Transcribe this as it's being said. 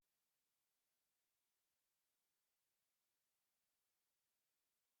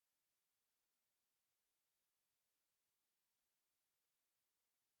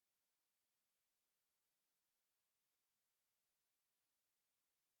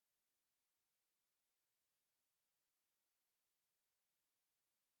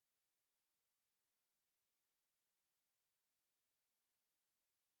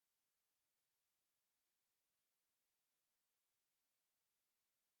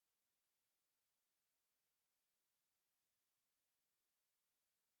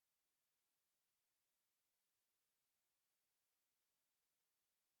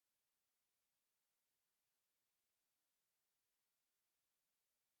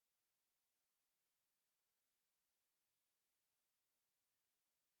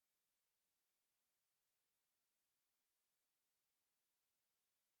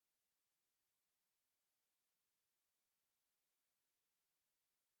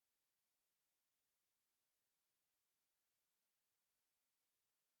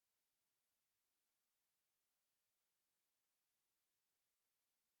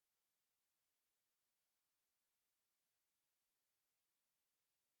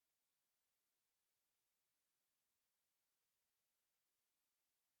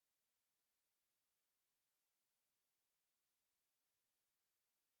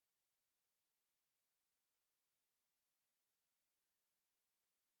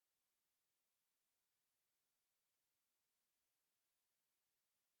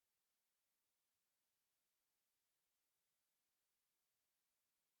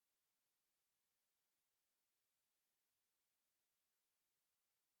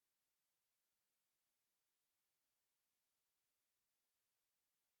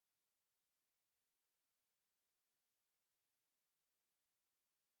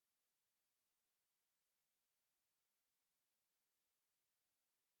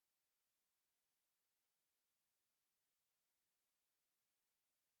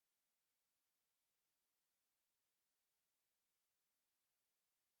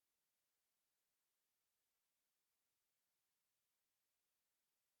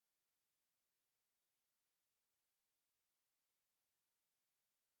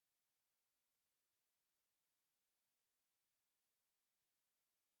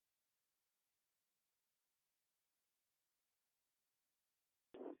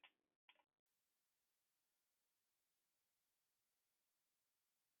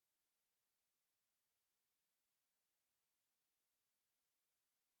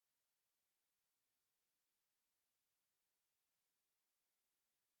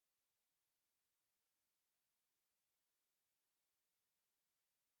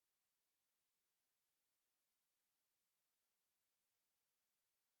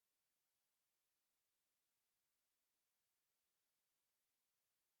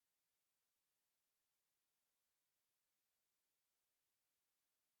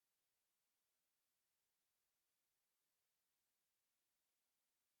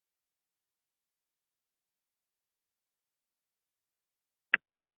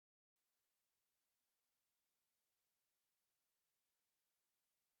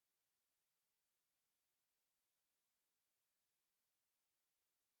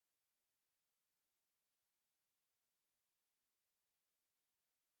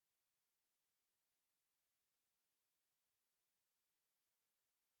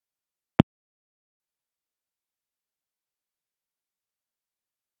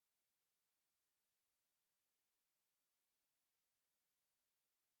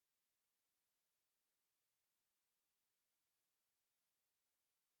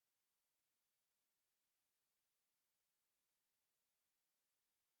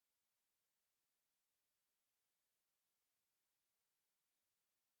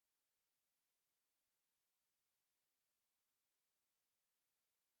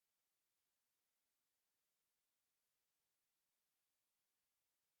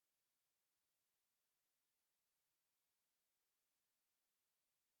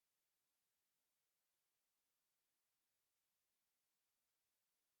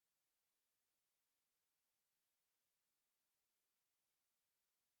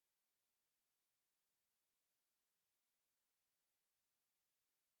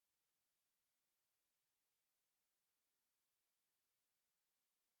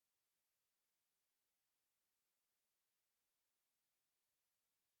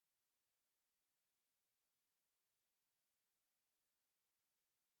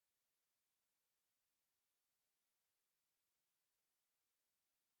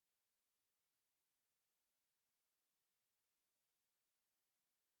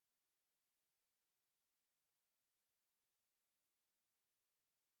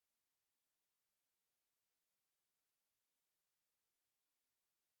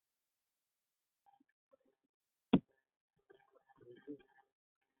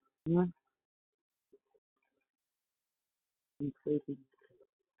Yeah. I'm sleepy.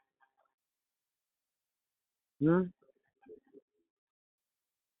 Yeah.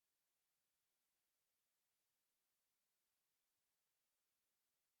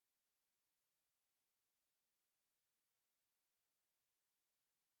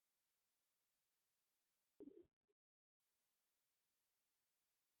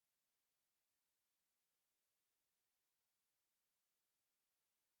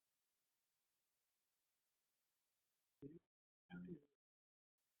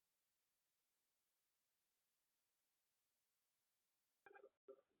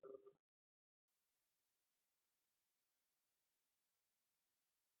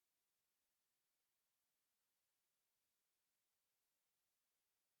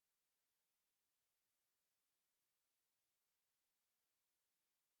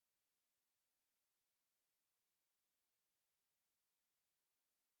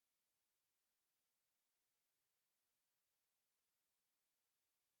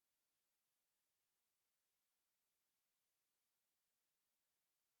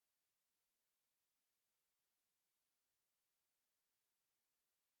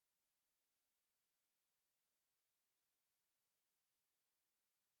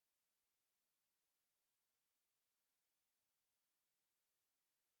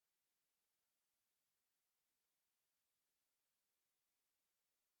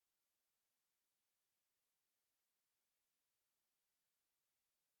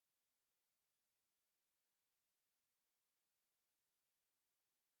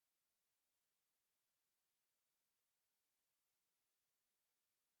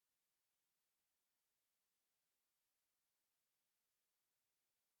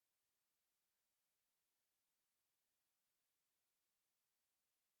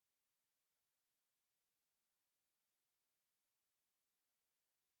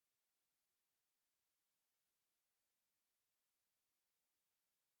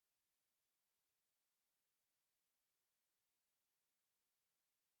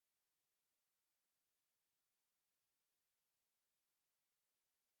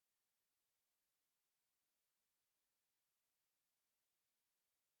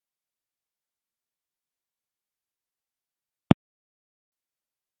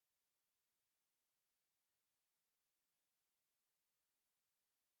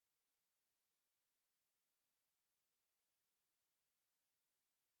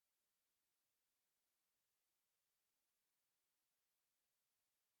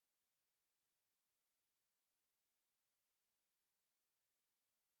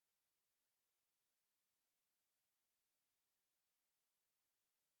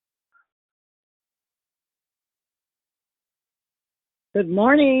 Good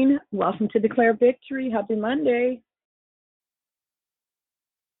morning. Welcome to Declare Victory. Happy Monday.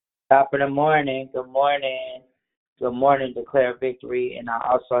 Top of the morning. Good morning. Good morning, Declare Victory. And I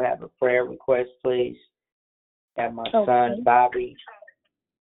also have a prayer request, please. Got my son, Okay. Bobby.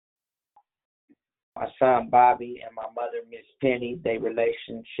 My son, Bobby, and my mother, Miss Penny. Their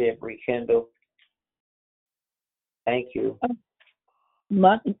relationship rekindled. Thank you.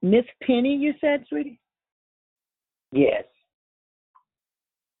 Miss Penny, you said, sweetie? Yes.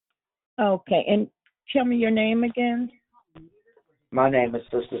 Okay. And tell me your name again. My name is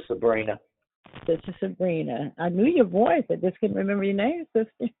Sister Sabrina. Sister Sabrina. I knew your voice. I just couldn't remember your name,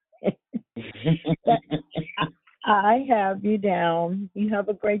 sister. I have you down. You have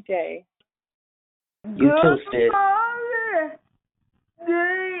a great day. You too, sis.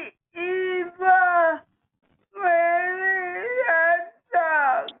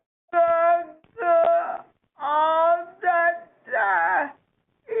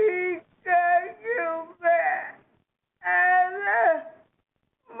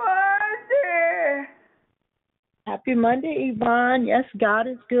 Happy Monday, Yvonne. Yes, God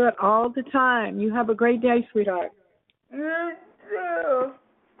is good all the time. You have a great day, sweetheart. You too.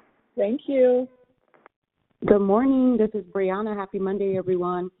 Thank you. Good morning. This is Brianna. Happy Monday,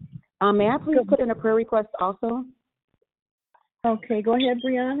 everyone. May I please put in a prayer request also? Okay, go ahead,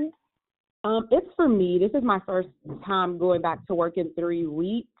 Brianna. It's for me. This is my first time going back to work in 3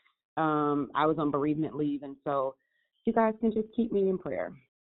 weeks. I was on bereavement leave, and so you guys can just keep me in prayer.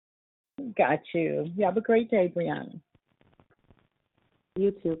 Got you. You have a great day, Brianna. You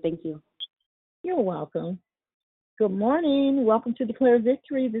too. Thank you. You're welcome. Good morning. Welcome to Declare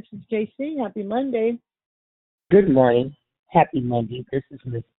Victory. This is JC. Happy Monday. Good morning. Happy Monday. This is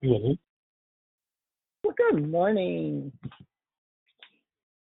Miss Penny. Well, good morning.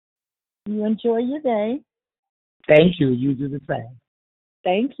 You enjoy your day. Thank you. You do the same.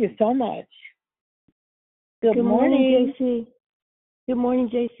 Thank you so much. Good Good morning, JC. Good morning,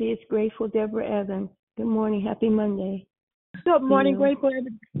 JC. It's Grateful Deborah Evans. Good morning. Happy Monday. Good morning, You. Grateful.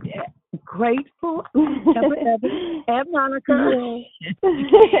 Grateful. And Monica.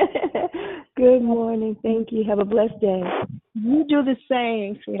 Good morning. Thank you. Have a blessed day. You do the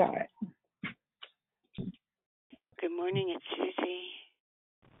same, sweetheart. Good morning, it's Susie.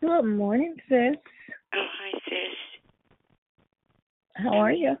 Good morning, sis. Oh, hi, sis. How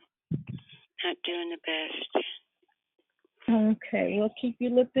are you? Not doing the best. Okay, we'll keep you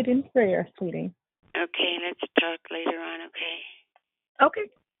lifted in prayer, sweetie. Okay, let's talk later on, okay? Okay,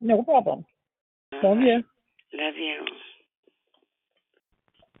 no problem. All Love you. Love you.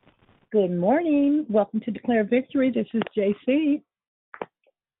 Good morning. Welcome to Declare Victory. This is JC.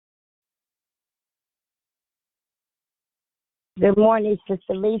 Good morning,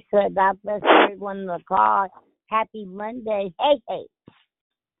 Sister Lisa. God bless everyone on the call. Happy Monday. Hey.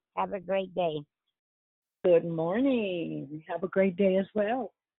 Have a great day. Good morning. Have a great day as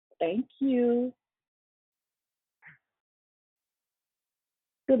well. Thank you.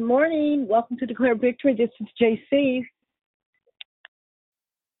 Good morning. Welcome to Declare Victory. This is JC.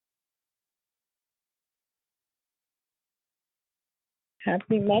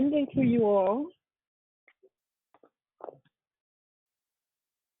 Happy Monday to you all.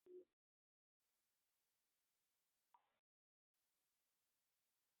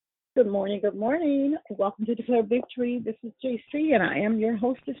 Good morning. Good morning. Welcome to Declare Victory. This is JC, and I am your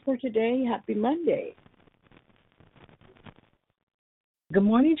hostess for today. Happy Monday. Good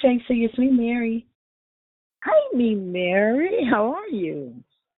morning, JC. It's me, Mary. Hi, me, Mary. How are you?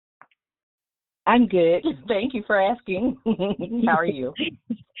 I'm good. Thank you for asking. How are you?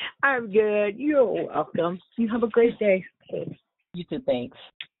 I'm good. You're welcome. You have a great day. You too, thanks.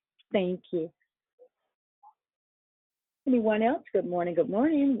 Thank you. Anyone else? Good morning. Good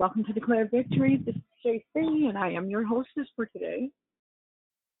morning. Welcome to Declare Victory. This is JC, and I am your hostess for today.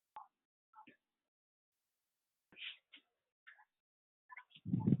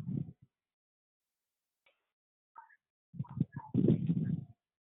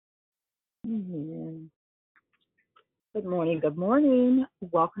 Amen. Good morning. Good morning.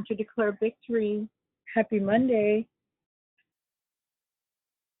 Welcome to Declare Victory. Happy Monday.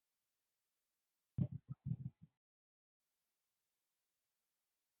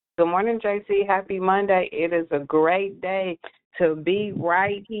 Good morning, JC. Happy Monday. It is a great day to be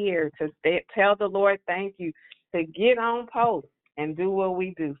right here, to tell the Lord thank you, to get on post and do what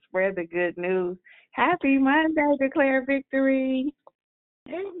we do, spread the good news. Happy Monday, Declare Victory.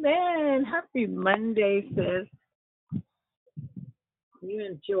 Amen. Happy Monday, sis. You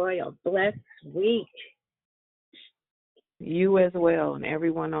enjoy a blessed week. You as well, and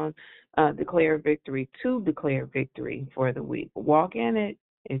everyone on Declare Victory, to declare victory for the week. Walk in it.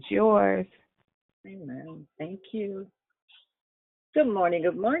 It's yours. Amen. Thank you. Good morning.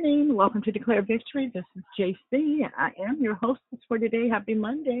 Good morning. Welcome to Declare Victory. This is JC. I am your hostess for today. Happy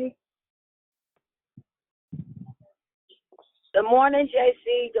Monday. Good morning,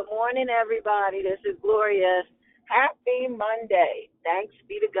 JC. Good morning, everybody. This is Gloria. Happy Monday. Thanks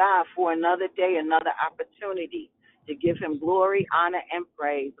be to God for another day, another opportunity to give him glory, honor, and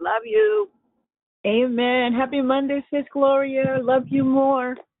praise. Love you. Amen. Happy Monday, Sis Gloria. Love you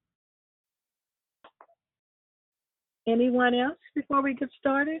more. Anyone else before we get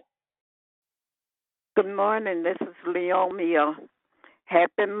started? Good morning. This is Leomia.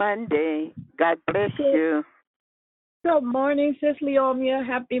 Happy Monday. God bless you. Good morning, Sis Leomia.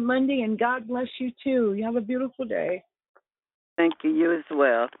 Happy Monday, and God bless you too. You have a beautiful day. Thank you. You as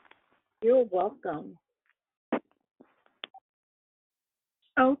well. You're welcome.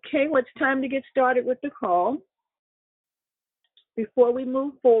 Okay, well, it's time to get started with the call. Before we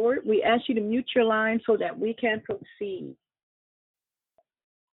move forward, we ask you to mute your line so that we can proceed.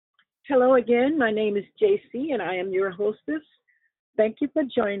 Hello again. My name is JC, and I am your hostess. Thank you for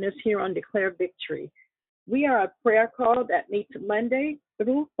joining us here on Declare Victory. We are a prayer call that meets Monday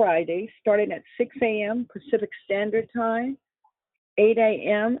through Friday, starting at 6 a.m. Pacific Standard Time, 8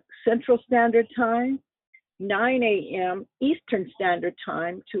 a.m. Central Standard Time, 9 a.m. Eastern Standard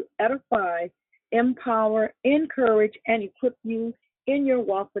Time, to edify, empower, encourage, and equip you in your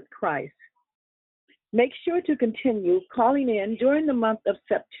walk with Christ. Make sure to continue calling in during the month of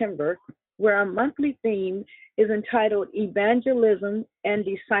September, where our monthly theme is entitled Evangelism and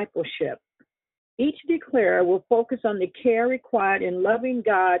Discipleship. Each declarer will focus on the care required in loving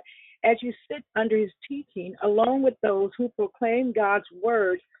God as you sit under his teaching, along with those who proclaim God's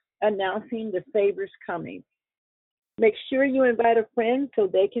word, announcing the Savior's coming. Make sure you invite a friend so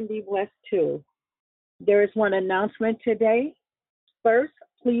they can be blessed too. There is one announcement today. First,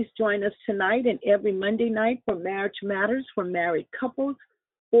 Please join us tonight and every Monday night for Marriage Matters for married couples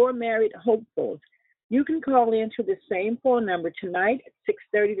or married hopefuls. You can call in to the same phone number tonight at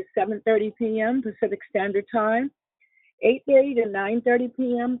 6:30 to 7:30 p.m. Pacific Standard Time, 8:30 to 9:30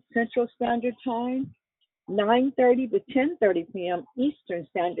 p.m. Central Standard Time, 9:30 to 10:30 p.m. Eastern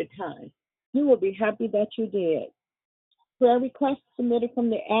Standard Time. You will be happy that you did. Prayer requests submitted from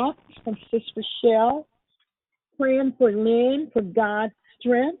the app from Sister Rachelle, praying for Lynn for God's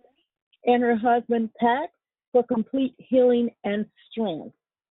strength and her husband Pat for complete healing and strength.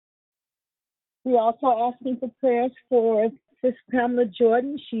 We're also asking for prayers for Sister Pamela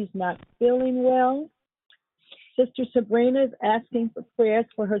Jordan. She's not feeling well. Sister Sabrina is asking for prayers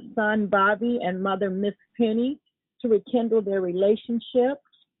for her son Bobby and mother Miss Penny to rekindle their relationship.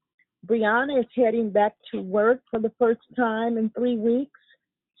 Brianna is heading back to work for the first time in 3 weeks.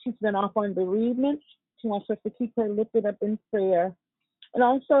 She's been off on bereavement. She wants us to keep her lifted up in prayer. And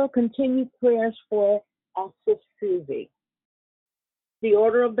also continue prayers for our sister Susie. The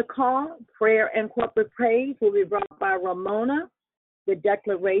order of the call, prayer and corporate praise will be brought by Ramona. The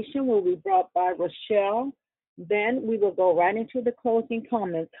declaration will be brought by Rachelle. Then we will go right into the closing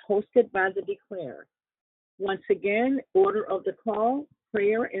comments hosted by the declarer. Once again, order of the call,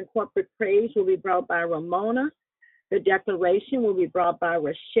 prayer and corporate praise will be brought by Ramona. The declaration will be brought by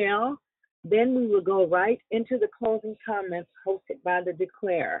Rachelle. Then we will go right into the closing comments hosted by the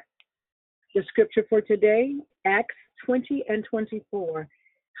declarer. The scripture for today, Acts 20 and 24.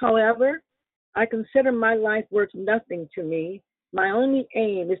 However, I consider my life worth nothing to me. My only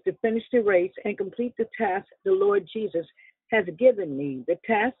aim is to finish the race and complete the task the Lord Jesus has given me, the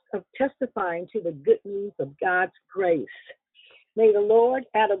task of testifying to the good news of God's grace. May the Lord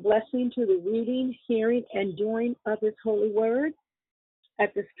add a blessing to the reading, hearing, and doing of his holy word.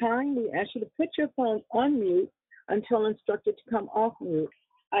 At this time, we ask you to put your phone on mute until instructed to come off mute.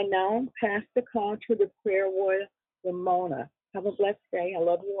 I now pass the call to the prayer warrior, Ramona. Have a blessed day. I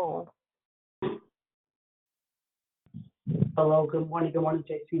love you all. Hello, good morning,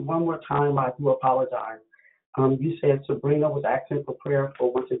 JC. One more time, I do apologize. You said Sabrina was asking for prayer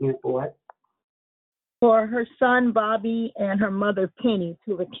for once again for what? For her son Bobby and her mother Penny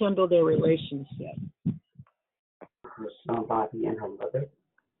to rekindle their relationship. Her son Bobby and her mother.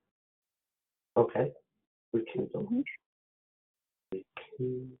 Okay. Rekindle. Mm-hmm.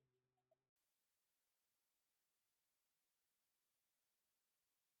 Rekindle.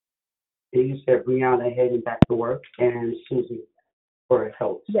 And you said Brianna heading back to work and Susie for her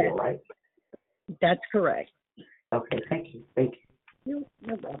health still, right? That's correct. Okay, thank you. You're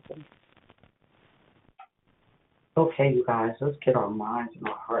welcome. Okay, you guys, let's get our minds and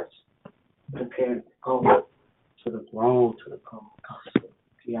our hearts prepared to go to the throne.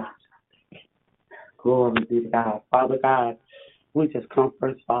 Yeah. Glory be to God. Father God, we just come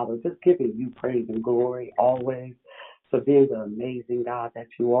first, Father, just giving you praise and glory always for being the amazing God that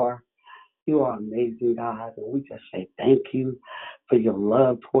you are. You are amazing, God, and we just say thank you for your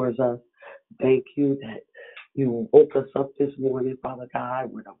love towards us. Thank you that you woke us up this morning, Father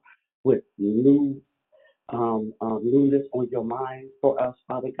God, with newness on your mind for us,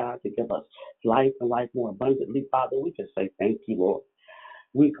 Father God, to give us life and life more abundantly, Father. We just say thank you, Lord.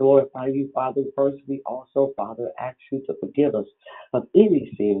 We glorify you, Father. First, we also, Father, ask you to forgive us of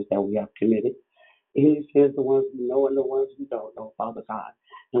any sins that we have committed. Any sins, the ones we know and the ones we don't know, Father God.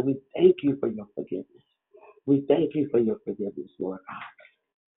 And we thank you for your forgiveness. We thank you for your forgiveness, Lord God.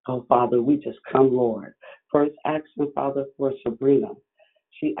 Oh, Father, we just come, Lord. First, asking, Father, for Sabrina.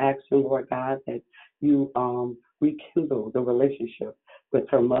 She asked him, Lord God, that you rekindle the relationship with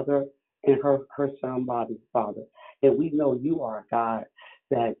her mother and her son, Bobby, Father. And we know you are a God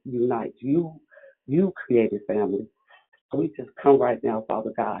that unites. You created family. So we just come right now,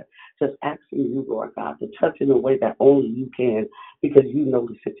 Father God, just asking you, Lord God, to touch in a way that only you can, because you know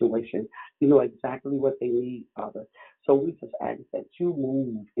the situation. You know exactly what they need, Father. So we just ask that you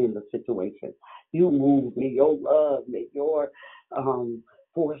move in the situation. You move. May your love, may your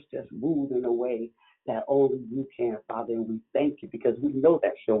force just move in a way that only you can, Father. And we thank you because we know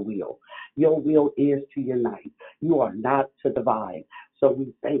that's your will. Your will is to unite. You are not to divide. So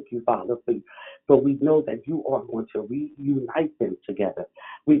we thank you, Father, but we know that you are going to reunite them together.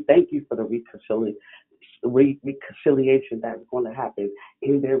 We thank you for the reconciliation that is going to happen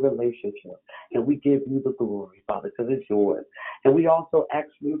in their relationship. And we give you the glory, Father, because it's yours. And we also ask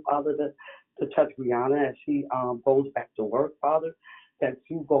you, Father, to touch Brianna as she goes back to work, Father, that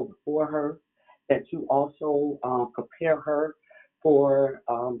you go before her, that you also prepare her for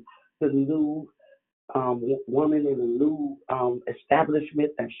the new woman in a new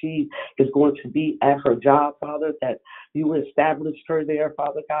establishment, that she is going to be at her job, Father, that you established her there,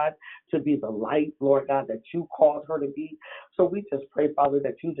 Father God, to be the light, Lord God, that you called her to be. So we just pray, Father,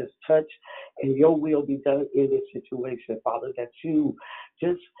 that you just touch and your will be done in this situation, Father, that you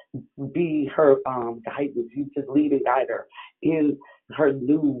just be her guidance. You just lead and guide her in her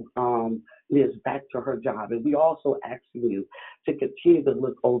new is back to her job. And we also asking you to continue to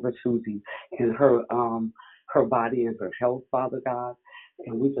look over Susie and her body and her health, Father God.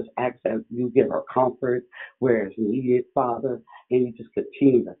 And we just ask that you give her comfort where it's needed, Father, and you just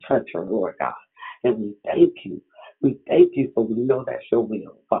continue to touch her, Lord God. And we thank you. We thank you for we know that's your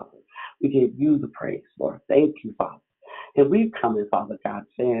will, Father. We give you the praise, Lord. Thank you, Father. And we come in, Father God,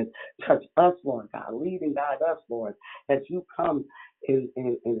 saying, touch us, Lord God. Lead and guide us, Lord, as you come and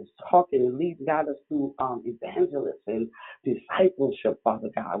talking and lead and guide us through evangelism and discipleship, Father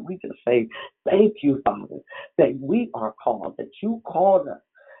God. We just say, thank you, Father, that we are called, that you called us.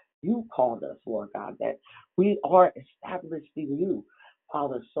 You called us, Lord God, that we are established in you,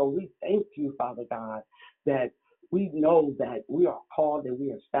 Father. So we thank you, Father God, that we know that we are called and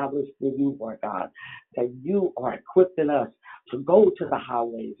we are established in you, Lord God, that you are equipping us to go to the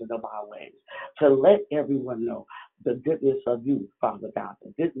highways and the byways, to let everyone know the goodness of you, Father God,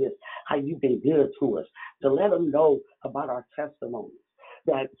 the goodness, how you've been good to us, to let them know about our testimonies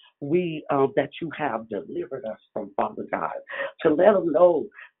that that you have delivered us from, Father God, to let them know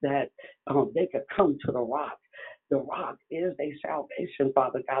that they could come to the rock. The rock is a salvation,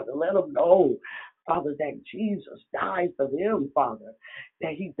 Father God, to let them know, Father, that Jesus died for them, Father,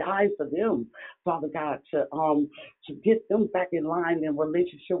 that he died for them, Father God, to get them back in line in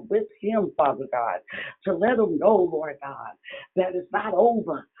relationship with him, Father God, to let them know, Lord God, that it's not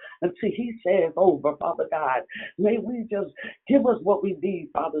over until he says over, Father God. May we just give us what we need,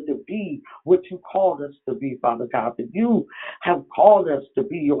 Father, to be what you called us to be, Father God, that you have called us to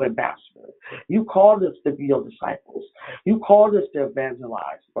be your ambassadors. You called us to be your disciples. You called us to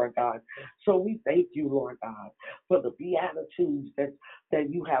evangelize, Lord God. So we thank you, Lord God, for the beatitudes that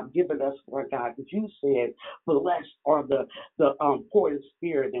you have given us, Lord God, that you said, blessed are the poor in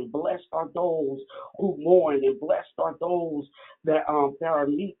spirit, and blessed are those who mourn, and blessed are those that are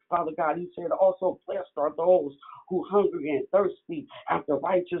meek, Father God. You said also, blessed are those who hungry and thirsty after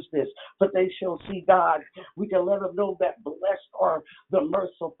righteousness, but they shall see God. We can let them know that blessed are the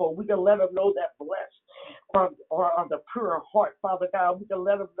merciful. We can let them know that blessed are the pure heart, Father God. We can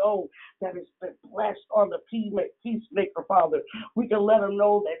let them know that it's been blessed are the peacemaker, Father. We can let them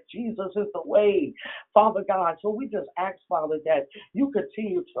know that Jesus is the way, Father God. So we just ask, Father, that you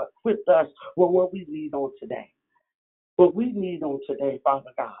continue to equip us with what we need on today. What we need on today,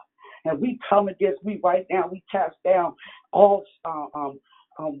 Father God. And we come against, right now, we cast down all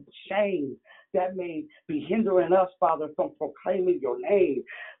shame that may be hindering us, Father, from proclaiming your name,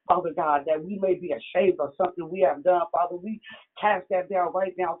 Father God, that we may be ashamed of something we have done, Father. We cast that down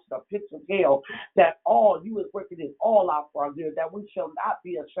right now to the pits of hell, that all you is working it all out for our good, that we shall not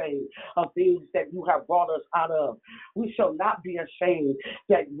be ashamed of things that you have brought us out of. We shall not be ashamed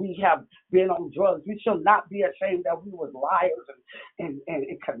that we have been on drugs. We shall not be ashamed that we were liars and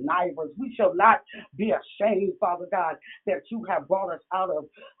connivers. We shall not be ashamed, Father God, that you have brought us out of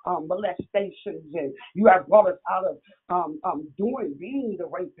molestations, and you have brought us out of being the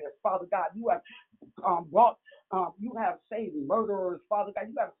rapist, Father God. You have you have saved murderers, Father God.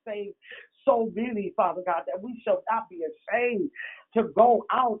 You have saved so many, Father God, that we shall not be ashamed to go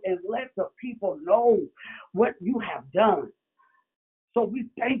out and let the people know what you have done. So we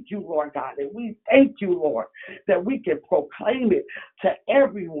thank you, Lord God, and we thank you, Lord, that we can proclaim it to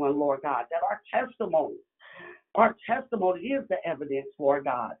everyone, Lord God, that our testimony is the evidence, Lord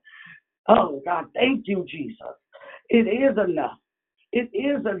God. Oh, God, thank you, Jesus. It is enough. It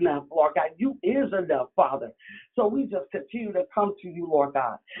is enough, Lord God. You is enough, Father. So we just continue to come to you, Lord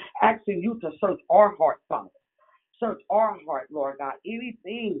God, asking you to search our heart, Father. Search our heart, Lord God.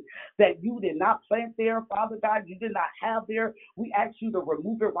 Anything that you did not plant there, Father God, you did not have there, we ask you to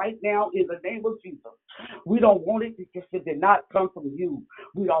remove it right now in the name of Jesus. We don't want it because it did not come from you.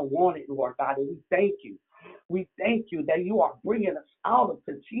 We don't want it, Lord God, and we thank you. We thank you that you are bringing us out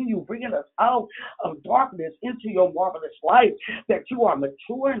bringing us out of darkness into your marvelous light, that you are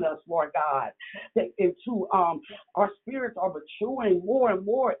maturing us, Lord God, that into our spirits are maturing more and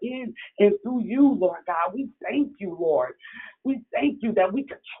more in and through you, Lord God. We thank you, Lord. We thank you that we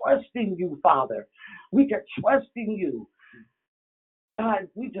can trust in you, Father. We can trust in you. God,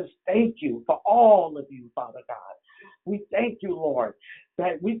 we just thank you for all of you, Father God. We thank you, Lord,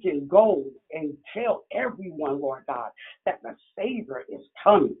 that we can go and tell everyone, Lord God, that the Savior is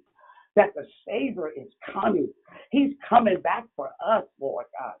coming. that the Savior is coming. He's coming back for us, Lord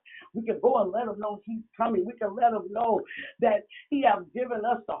God. We can go and let him know he's coming. We can let him know that he has given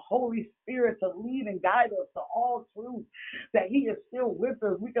us the Holy Spirit to lead and guide us to all truth, that he is still with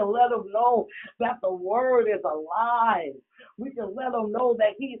us. We can let him know that the word is alive. We can let him know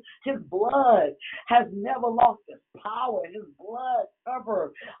that his blood has never lost its power. His blood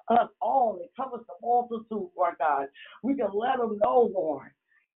covers us all. It covers the multitude, Lord God. We can let him know, Lord.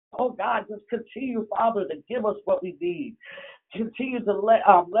 Oh, God, just continue, Father, to give us what we need. Continue to let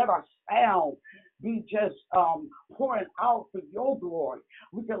our sound be just pouring out for your glory.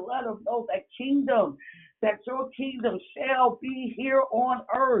 We can let them know that your kingdom shall be here on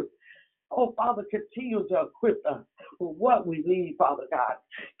earth. Oh, Father, continue to equip us with what we need, Father God.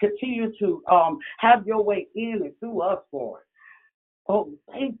 Continue to have your way in and through us, Lord. Oh,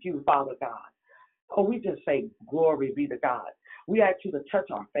 thank you, Father God. Oh, we just say glory be to God. We ask you to touch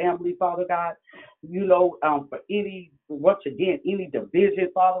our family, Father God. For any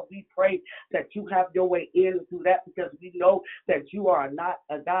division, Father, we pray that you have your way in and through that, because we know that you are not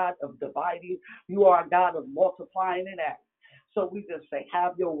a God of dividing. You are a God of multiplying and acting. So we just say,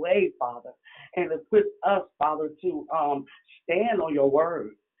 have your way, Father, and equip us, Father, to stand on your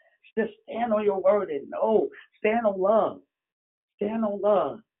word. Just stand on your word and stand on love. Stand on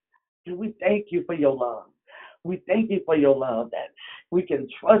love. And we thank you for your love. We thank you for your love, that we can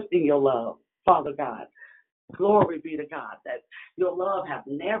trust in your love, Father God. Glory be to God, that your love has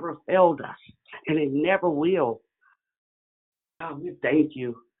never failed us, and it never will. God, we thank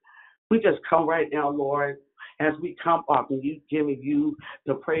you. We just come right now, Lord, as we come up and you giving you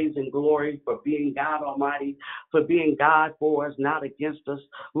the praise and glory for being God Almighty, for being God for us, not against us,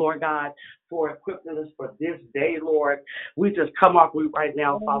 Lord God, for equipping us for this day, Lord. We just come up with right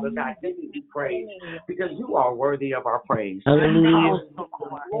now, Father God, giving you praise, because you are worthy of our praise. Hallelujah.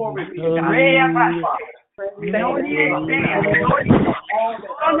 Glory be to God. Thank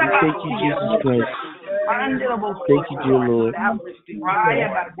you, Jesus Christ. Thank you, dear Lord.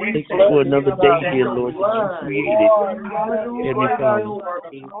 Thank you for another day, dear Lord, that you created. Heavenly Father,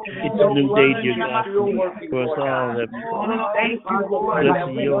 it's a new day, dear God, for us all, Heavenly Father.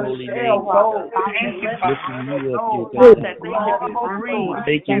 Blessing your holy name. Lifting you up, dear God.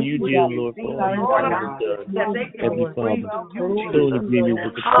 Thanking you, dear Lord, for all you've done. Heavenly Father, still in agreement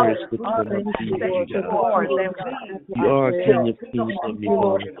with the prayers with the you, God. You are King of Kings, Heavenly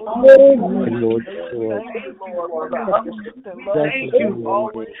Father. And Lord, for us. Thank you,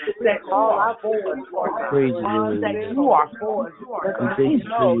 Lord. Praise you, Lord. We thank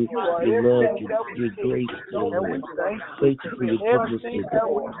you for your love, your grace, Lord. Thank you for your goodness,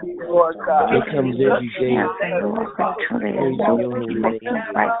 Lord. That comes every day. Praise your holy name.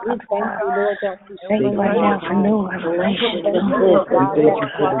 Thank you right now for new revelation. We thank you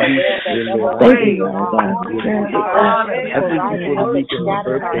for the week, dear Lord. Thank you, Lord God. I thank you for the week of my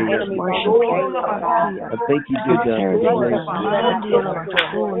birthday, Heavenly Father. I thank you, dear God, for the grace. I thank you for the love, dear God.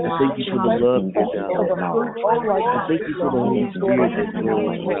 I thank you for the Holy Spirit that's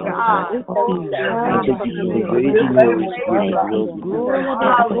flowing, Lord. I thank you for the raging Holy Spirit that will be dear Lord. Praise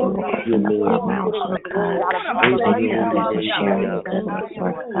the holy name, dear God. I thank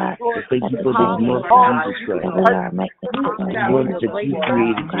you for this month, Jesus Christ. This month that you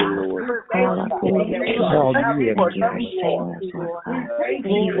created, dear Lord. It's all you, Heavenly Father. It's all Jesus Christ.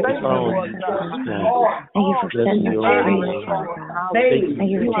 Thank you for setting us free, Father. Thank you for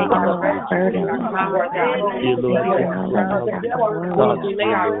taking all the burdens, Father. Dear Lord, Thank you for letting us have the word.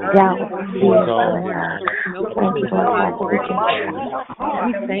 Doubt, fear, Father God. Thank you, Lord God, that we can trust.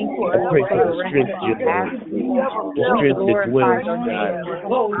 I pray for the strength, dear Lord. The strength that dwells, God, in us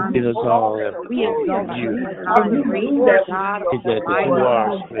all, Heavenly Father. You is that you are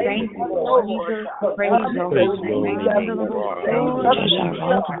our strength. Praise the holy name, you are. Dear God, you're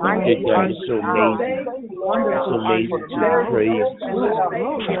so amazing. It's so amazing to be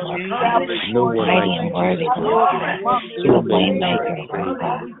praised. No one like you, Jesus. So amazing. Thank you, Father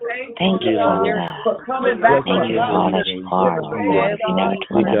God. Thank you for all that you are, Lord God.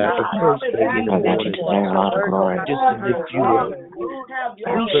 You never told us that you deserve all the glory. Just to lift you up.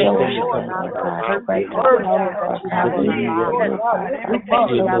 We show us, Lord God. Break the heart for God. We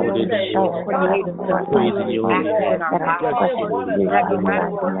thank you, Lord, to show us praising your holy name. that our questions is I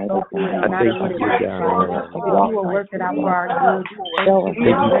thank you, dear God. You will work it out for our good.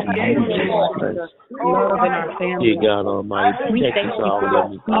 Show us love in our family. Dear God Almighty, protect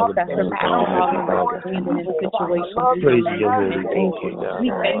us all, Heavenly Father. Praise your holy name, dear God. We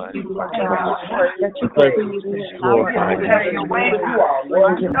thank you, Lord God, that you continue to glorify you.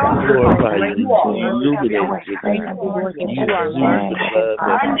 glorify you, illuminate you, God. You use the blood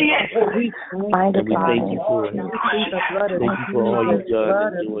that we and we thank you for it. Thank you for all you've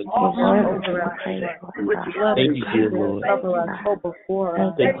done and doing. Thank you, dear Lord. Thank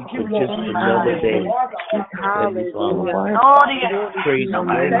you for just another day. Heavenly Father, praise your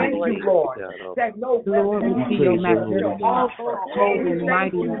name. We praise your holy name.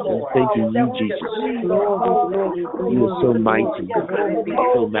 And thanking you, Jesus. You are so mighty, so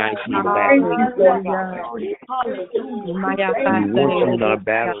mighty in battle. We want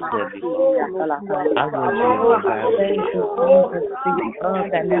you in our battles, Heavenly Father. I want you in our battles. Dear Lord, I praise your holy name.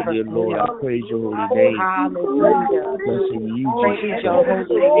 Blessing you, Jesus Christ.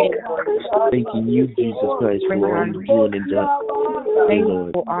 Thanking you, Jesus Christ, for all you've doing and done. Dear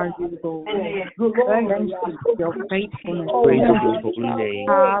Lord. Praise your holy name.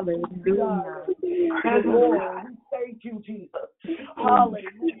 Hallelujah. Thank you, Jesus.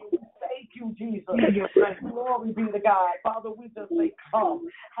 Hallelujah. Thank you, Jesus. Glory be to God. Father, we just say, come.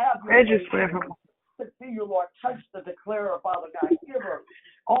 Have your way. See you, Lord. Touch the declarer, Father God. Give her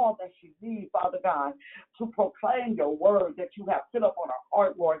all that she needs, Father God, to proclaim your word that you have put up on our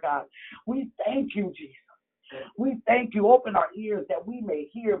heart, Lord God. We thank you, Jesus. We thank you. Open our ears that we may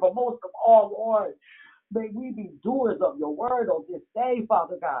hear, but most of all, Lord, may we be doers of your word on this day,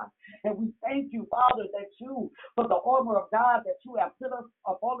 Father God. And we thank you, Father, that you, for the armor of God that you have put us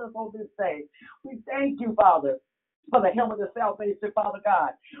upon us on this day. We thank you, Father, for the helmet of salvation, Father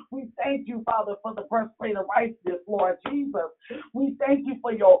God. We thank you, Father, for the breastplate of righteousness, Lord Jesus. We thank you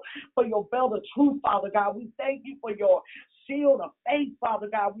for your belt of truth, Father God. We thank you for your shield of faith, Father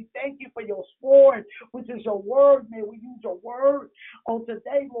God. We thank you for your sword, which is your word. May we use your word on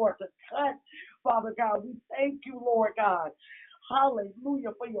today, Lord, to cut, Father God. We thank you, Lord God.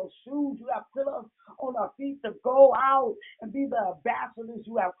 Hallelujah, for your shoes. You have put us on our feet to go out and be the ambassadors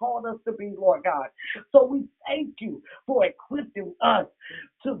you have called us to be, Lord God. So we thank you for equipping us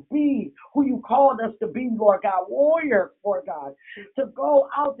to be who you called us to be, Lord God. Warriors, Lord God, to go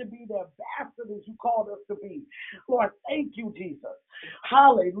out to be the ambassadors you called us to be. Lord, thank you, Jesus.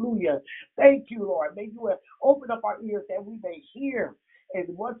 Hallelujah. Thank you, Lord. May you open up our ears that we may hear and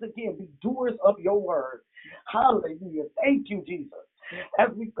once again be doers of your word. Hallelujah. Thank you, Jesus. As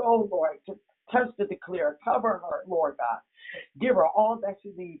we go, Lord, to touch the declare, cover her, Lord God. Give her all that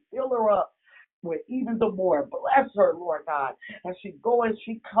she needs. Fill her up with even the more. Bless her, Lord God, as she go and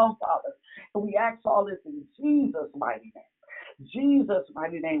she come, Father. And we ask all this in Jesus' mighty name. Jesus'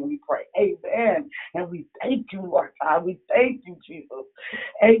 mighty name we pray. Amen. And we thank you, Lord God. We thank you, Jesus.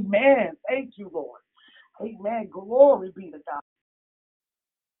 Amen. Thank you, Lord. Amen. Glory be to God.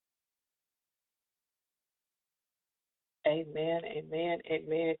 Amen, amen,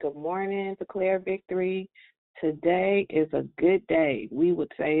 amen. Good morning, Declare Victory. Today is a good day. We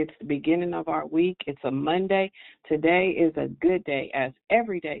would say it's the beginning of our week. It's a Monday. Today is a good day, as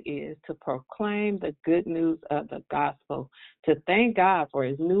every day is, to proclaim the good news of the gospel, to thank God for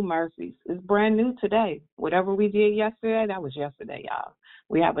his new mercies. It's brand new today. Whatever we did yesterday, that was yesterday, y'all.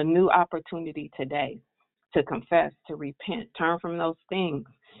 We have a new opportunity today to confess, to repent, turn from those things,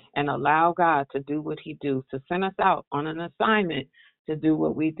 and allow God to do what he do, to send us out on an assignment to do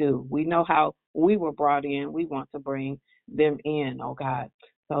what we do. We know how we were brought in. We want to bring them in, oh God.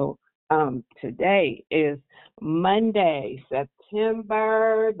 So today is Monday,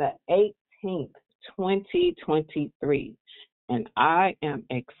 September the 18th, 2023. And I am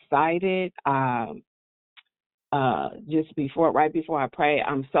excited. Right before I pray,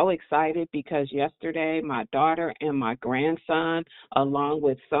 I'm so excited because yesterday my daughter and my grandson, along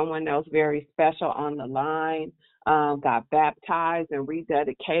with someone else very special on the line, got baptized and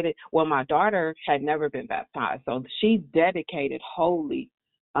rededicated. Well, my daughter had never been baptized, so she dedicated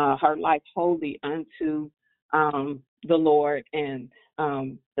her life wholly unto the Lord. And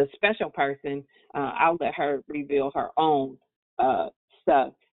the special person, I'll let her reveal her own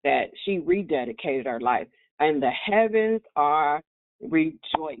stuff, that she rededicated her life. And the heavens are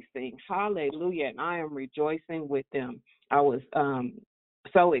rejoicing. Hallelujah. And I am rejoicing with them. I was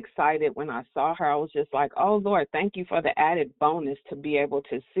so excited when I saw her. I was just like, oh, Lord, thank you for the added bonus to be able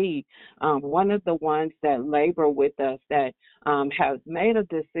to see one of the ones that labor with us that has made a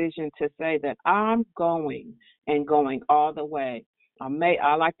decision to say that I'm going all the way. I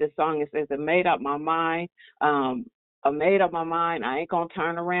like the song. It says, I made up my mind. I made up my mind. I ain't going to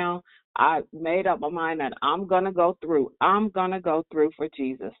turn around. I made up my mind that I'm going to go through. I'm going to go through for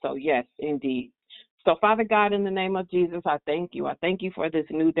Jesus. So, yes, indeed. So, Father God, in the name of Jesus, I thank you. I thank you for this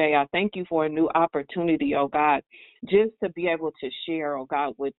new day. I thank you for a new opportunity, oh God, just to be able to share, oh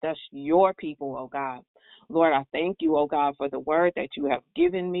God, with us, your people, oh God. Lord, I thank you, oh God, for the word that you have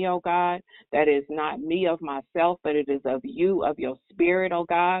given me, oh God, that is not me of myself, but it is of you, of your spirit, oh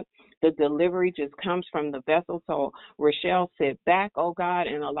God. The delivery just comes from the vessel. So, Rachelle, sit back, oh God,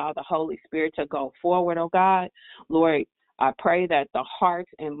 and allow the Holy Spirit to go forward, oh God. Lord, I pray that the hearts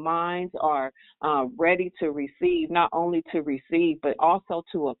and minds are ready to receive, not only to receive, but also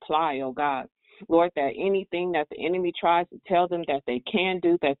to apply, oh God. Lord, that anything that the enemy tries to tell them that they can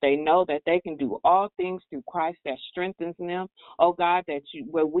do, that they know that they can do all things through Christ that strengthens them, oh God, that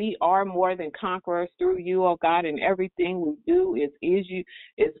where we are more than conquerors through you, oh God, and everything we do is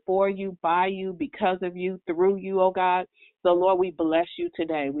for you, by you, because of you, through you, oh God. So, Lord, we bless you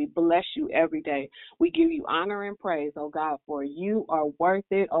today. We bless you every day. We give you honor and praise, oh God, for you are worth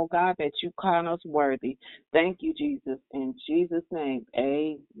it, oh God, that you count us worthy. Thank you, Jesus. In Jesus' name,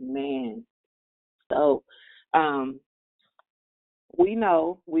 amen. So, we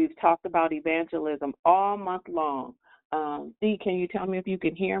know we've talked about evangelism all month long. Dee, can you tell me if you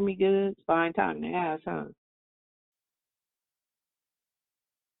can hear me good? Fine time to ask, huh?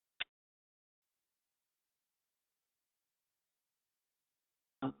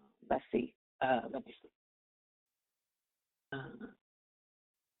 Let's see. Let me see.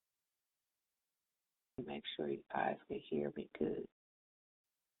 Make sure you guys can hear me good.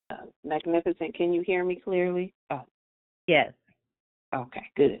 Magnificent, can you hear me clearly? Oh. Yes. Okay,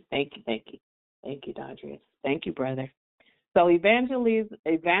 good. Thank you. Thank you, Dondria. Thank you, brother. So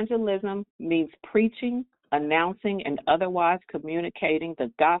evangelism means preaching, announcing, and otherwise communicating the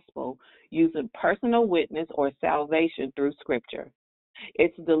gospel using personal witness or salvation through Scripture.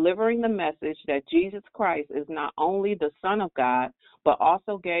 It's delivering the message that Jesus Christ is not only the Son of God, but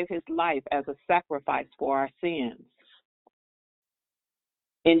also gave his life as a sacrifice for our sins.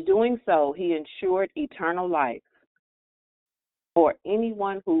 In doing so, he ensured eternal life for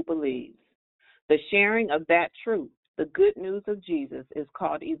anyone who believes. The sharing of that truth, the good news of Jesus, is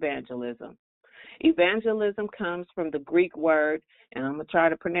called evangelism. Evangelism comes from the Greek word, and I'm going to try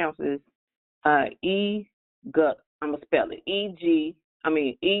to pronounce this, I'm going to spell it,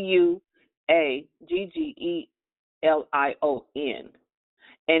 EUAGGELION,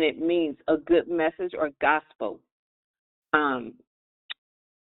 and it means a good message or gospel.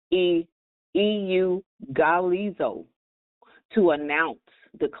 Galizo, to announce,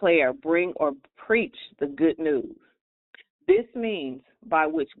 declare, bring, or preach the good news. This means by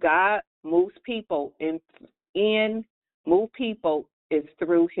which God moves people is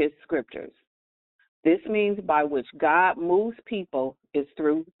through his scriptures. This means by which God moves people is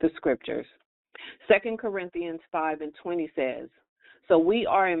through the scriptures. 2 Corinthians 5:20 says, so we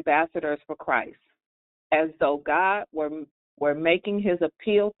are ambassadors for Christ, as though God were making his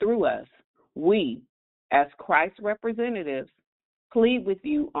appeal through us. We, as Christ's representatives, plead with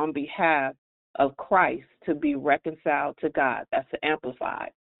you on behalf of Christ to be reconciled to God. That's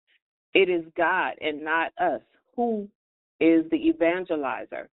Amplified. It is God and not us who is the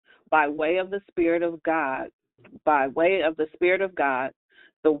evangelizer. By way of the Spirit of God,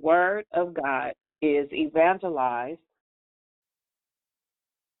 the Word of God is evangelized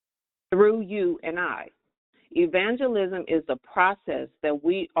through you and I. Evangelism is the process that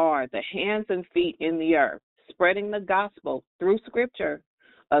we are the hands and feet in the earth, spreading the gospel through Scripture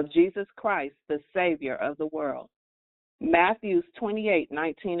of Jesus Christ, the Savior of the world. Matthew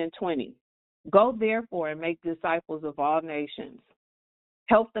 28:19-20. Go therefore and make disciples of all nations.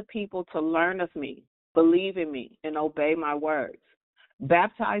 Help the people to learn of me, believe in me, and obey my words,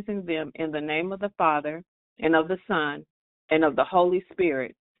 baptizing them in the name of the Father and of the Son and of the Holy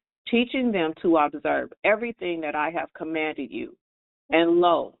Spirit, teaching them to observe everything that I have commanded you. And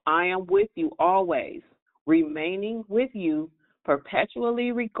lo, I am with you always, remaining with you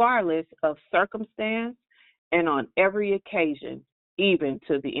perpetually regardless of circumstance and on every occasion, even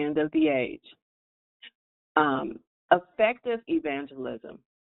to the end of the age. Effective evangelism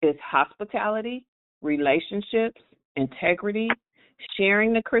is hospitality, relationships, integrity,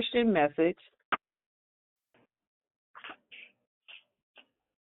 sharing the Christian message,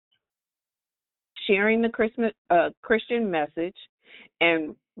 Christian message,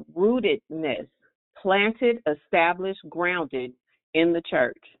 and rootedness, planted, established, grounded in the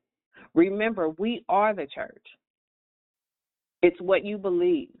church. Remember, we are the church. It's what you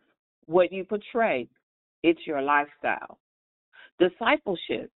believe, what you portray. It's your lifestyle.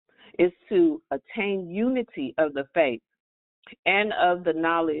 Discipleship is to attain unity of the faith and of the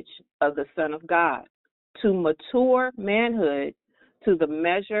knowledge of the Son of God, to mature manhood to the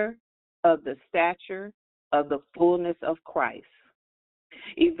measure of the stature of the fullness of Christ.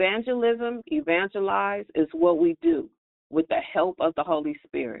 Evangelism, evangelize, is what we do with the help of the Holy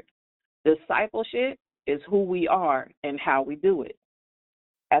Spirit. Discipleship is who we are and how we do it.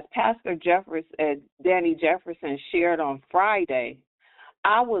 As Pastor Danny Jefferson shared on Friday,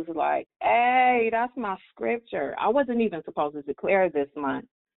 I was like, hey, that's my scripture. I wasn't even supposed to declare this month.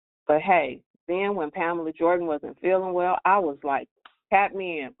 But, hey, then when Pamela Jordan wasn't feeling well, I was like, tap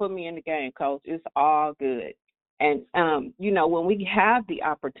me in, put me in the game, Coach. It's all good. And, when we have the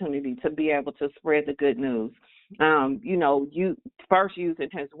opportunity to be able to spread the good news, you first using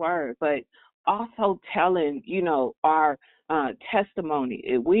his word, but also telling, our testimony.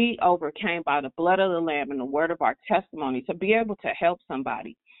 We overcame by the blood of the Lamb and the word of our testimony to be able to help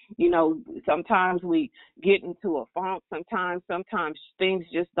somebody. Sometimes we get into a funk. Sometimes things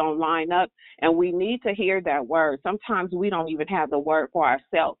just don't line up, and we need to hear that word. Sometimes we don't even have the word for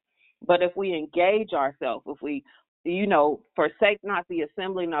ourselves. But if we engage ourselves, if we, forsake not the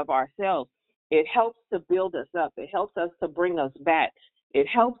assembling of ourselves, it helps to build us up. It helps us to bring us back. It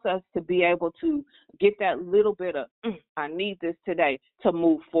helps us to be able to get that little bit of, I need this today, to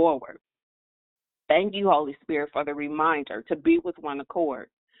move forward. Thank you, Holy Spirit, for the reminder to be with one accord.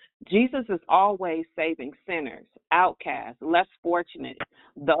 Jesus is always saving sinners, outcasts, less fortunate,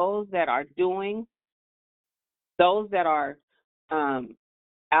 those that are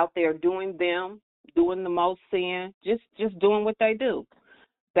out there doing the most sin, just doing what they do.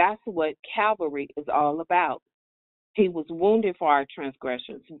 That's what Calvary is all about. He was wounded for our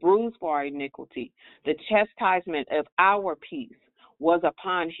transgressions, bruised for our iniquity. The chastisement of our peace was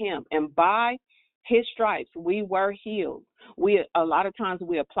upon him, and by his stripes we were healed. A lot of times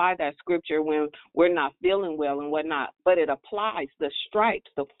we apply that scripture when we're not feeling well and whatnot, but it applies. The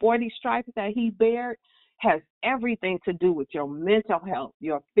stripes, the 40 stripes that he bared, has everything to do with your mental health,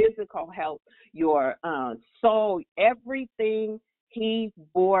 your physical health, your soul, everything he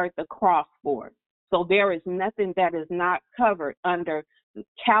bore the cross for. So there is nothing that is not covered under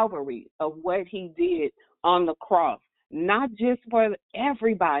Calvary of what he did on the cross, not just for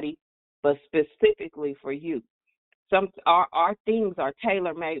everybody, but specifically for you. Our things are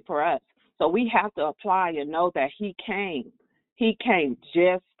tailor-made for us. So we have to apply and know that he came. He came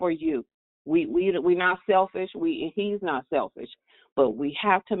just for you. We're not selfish. He's not selfish. But we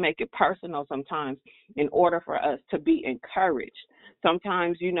have to make it personal sometimes in order for us to be encouraged.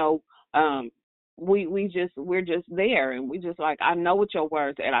 Sometimes, we're just there, and we just like, I know what your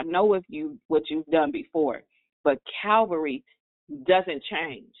words and I know what you've done before. But Calvary doesn't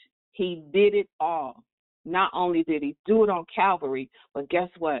change. He did it all. Not only did he do it on Calvary, but guess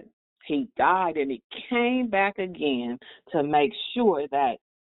what? He died and he came back again to make sure that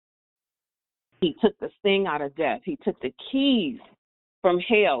he took the sting out of death. He took the keys from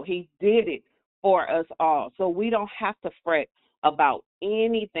hell. He did it for us all. So we don't have to fret about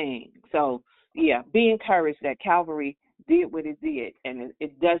anything. So, yeah, be encouraged that Calvary did what it did, and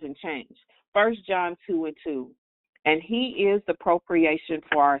it doesn't change. 1 John 2:2, and he is the propitiation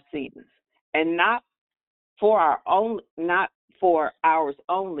for our sins, and not for ours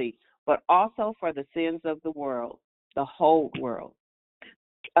only, but also for the sins of the world, the whole world.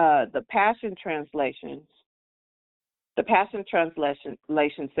 The Passion Translation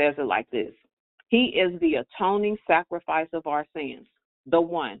says it like this: he is the atoning sacrifice of our sins, the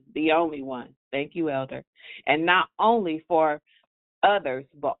one, the only one. Thank you, Elder. And not only for others,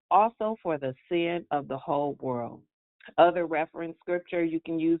 but also for the sin of the whole world. Other reference scripture you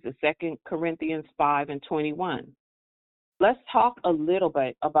can use is 2 Corinthians 5:21. Let's talk a little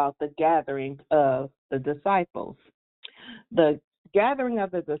bit about the gathering of the disciples. The gathering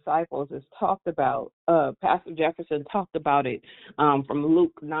of the disciples is talked about. Pastor Jefferson talked about it from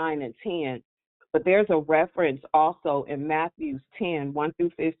Luke 9:10. But there's a reference also in Matthew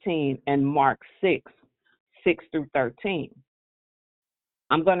 10:1-15, and Mark 6:6-13.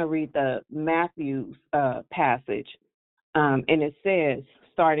 I'm going to read the Matthew passage, and it says,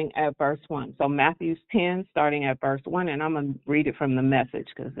 starting at verse 1. So Matthew 10, starting at verse 1, and I'm going to read it from the Message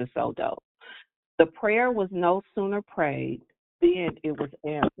because it's so dope. The prayer was no sooner prayed than it was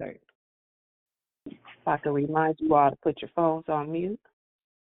answered. If I can remind you all to put your phones on mute.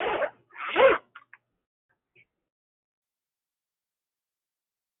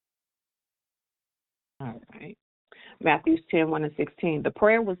 All right. Matthew 10:1-16. The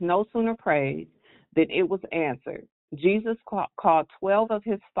prayer was no sooner prayed than it was answered. Jesus called 12 of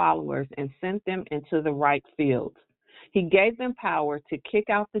his followers and sent them into the right fields. He gave them power to kick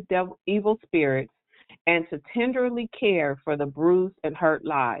out the evil spirits and to tenderly care for the bruised and hurt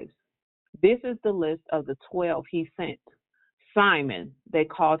lives. This is the list of the 12 he sent: Simon, they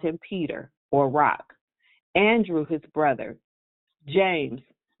called him Peter, or Rock. Andrew, his brother. James,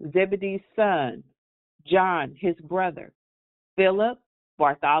 Zebedee's son. John, his brother. Philip,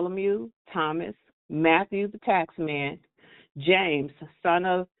 Bartholomew, Thomas, Matthew the taxman, James, son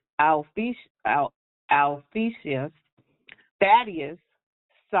of Alphaeus, Thaddeus,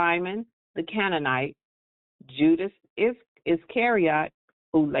 Simon the Canaanite, Judas Iscariot,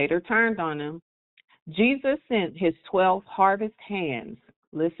 who later turned on him. Jesus sent his 12 harvest hands,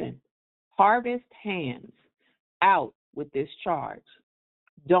 listen, harvest hands, out with this charge.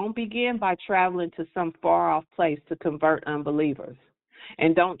 Don't begin by traveling to some far-off place to convert unbelievers.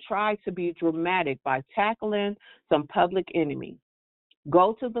 And don't try to be dramatic by tackling some public enemy.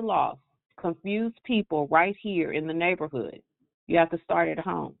 Go to the lost, confused people right here in the neighborhood. You have to start at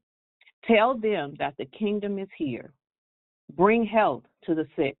home. Tell them that the kingdom is here. Bring health to the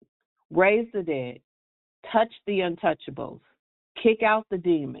sick. Raise the dead. Touch the untouchables. Kick out the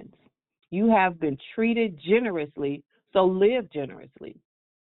demons. You have been treated generously, so live generously.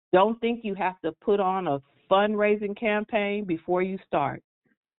 Don't think you have to put on a fundraising campaign before you start.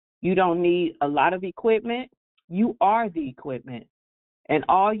 You don't need a lot of equipment. You are the equipment. And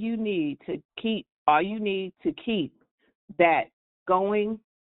all you need to keep that going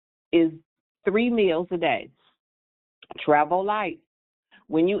is 3 meals a day. Travel light.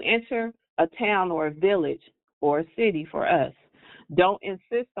 When you enter a town or a village or a city for us, don't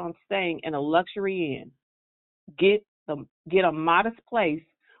insist on staying in a luxury inn. Get a modest place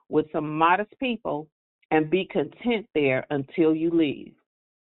with some modest people and be content there until you leave.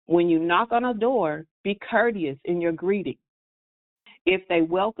 When you knock on a door, be courteous in your greeting. If they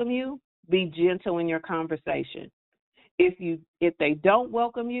welcome you, be gentle in your conversation. If they don't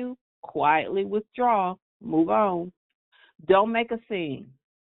welcome you, quietly withdraw, move on. Don't make a scene.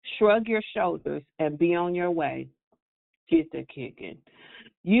 Shrug your shoulders and be on your way. Get the kicking.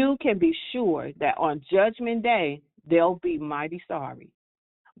 You can be sure that on Judgment Day, they'll be mighty sorry.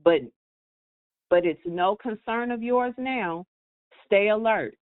 But it's no concern of yours now. Stay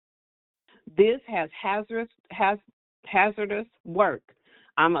alert. This has hazardous work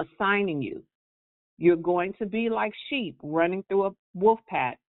I'm assigning you. You're going to be like sheep running through a wolf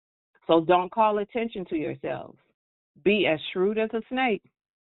pack. So don't call attention to yourselves. Be as shrewd as a snake,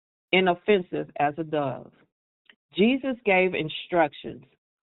 inoffensive as a dove. Jesus gave instructions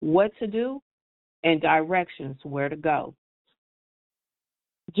what to do and directions where to go.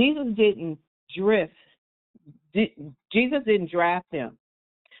 Jesus didn't draft them,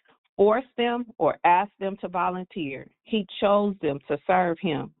 force them, or ask them to volunteer. He chose them to serve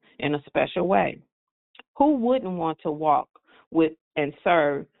him in a special way. Who wouldn't want to walk with and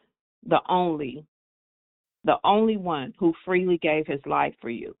serve the only one who freely gave his life for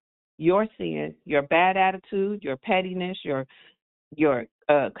you? Your sin, your bad attitude, your pettiness, your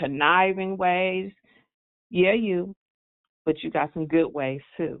conniving ways, yeah, but you got some good ways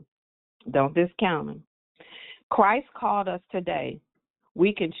too. Don't discount them. Christ called us today.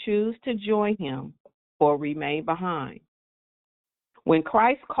 We can choose to join him or remain behind. When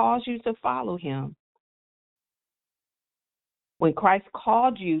Christ calls you to follow him,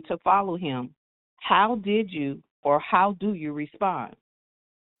 how did you or how do you respond?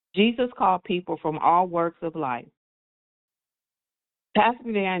 Jesus called people from all walks of life.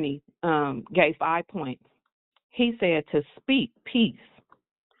 Pastor Danny gave 5 points. He said to speak peace,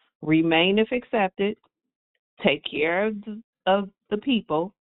 remain if accepted, take care of the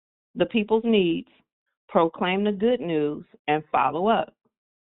people's needs, proclaim the good news, and follow up.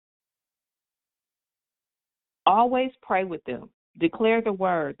 Always pray with them. Declare the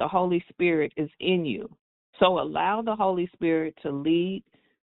word. The Holy Spirit is in you. So allow the Holy Spirit to lead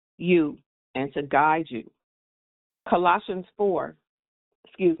you and to guide you. Colossians 5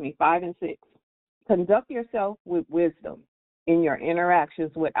 and 6. Conduct yourself with wisdom in your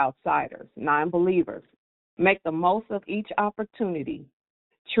interactions with outsiders, non-believers. Make the most of each opportunity,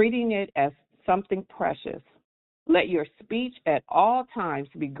 treating it as something precious. Let your speech at all times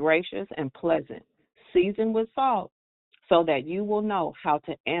be gracious and pleasant, seasoned with salt, so that you will know how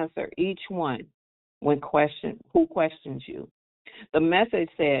to answer each one who questions you. The message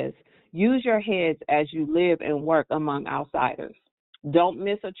says, use your heads as you live and work among outsiders. Don't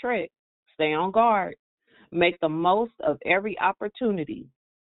miss a trick. Stay on guard. Make the most of every opportunity.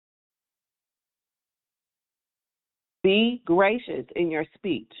 Be gracious in your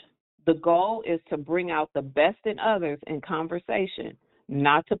speech. The goal is to bring out the best in others in conversation,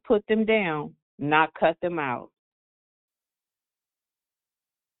 not to put them down, not cut them out.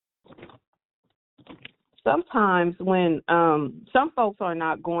 Sometimes when some folks are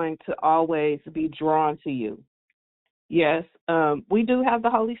not going to always be drawn to you. Yes, we do have the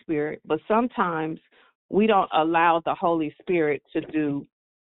Holy Spirit, but sometimes we don't allow the Holy Spirit to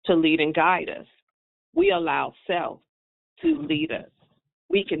lead and guide us. We allow self to lead us.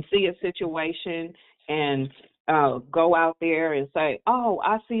 We can see a situation and go out there and say, "Oh,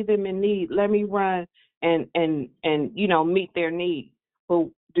 I see them in need. Let me run and meet their need." But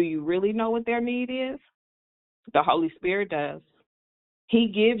do you really know what their need is? The Holy Spirit does. He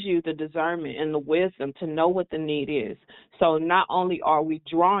gives you the discernment and the wisdom to know what the need is. So not only are we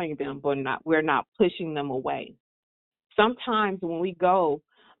drawing them, but we're not pushing them away. Sometimes when we go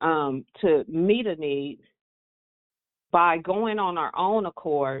to meet a need, by going on our own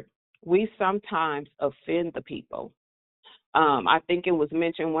accord, we sometimes offend the people. I think it was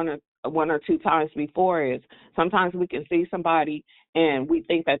mentioned one or two times before is sometimes we can see somebody and we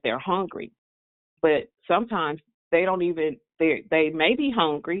think that they're hungry, but sometimes they don't even they may be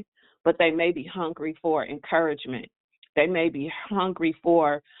hungry, but they may be hungry for encouragement. They may be hungry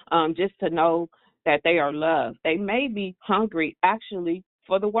for just to know that they are loved. They may be hungry actually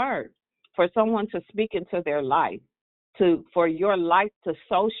for the word, for someone to speak into their life, for your light to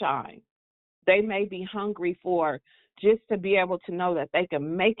so shine. They may be hungry for just to be able to know that they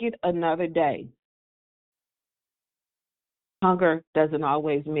can make it another day. Hunger doesn't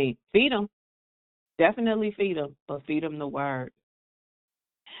always mean feed them. Definitely feed them, but feed them the word.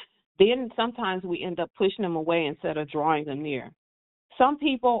 Then sometimes we end up pushing them away instead of drawing them near. Some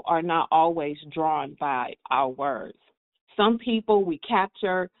people are not always drawn by our words. Some people we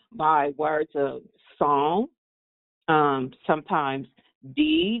capture by words of song, sometimes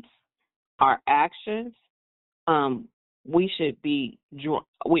deeds, our actions. We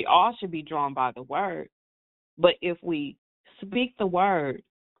all should be drawn by the word. But if we speak the word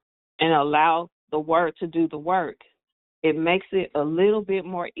and allow the word to do the work, it makes it a little bit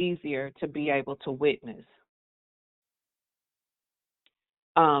more easier to be able to witness.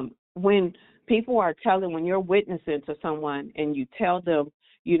 When people are when you're witnessing to someone and you tell them,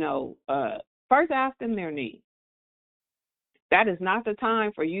 first ask them their need. That is not the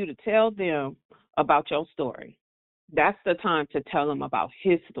time for you to tell them about your story. That's the time to tell them about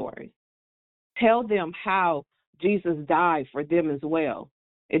his story. Tell them how Jesus died for them as well.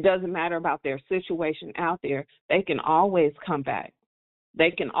 It doesn't matter about their situation out there. They can always come back.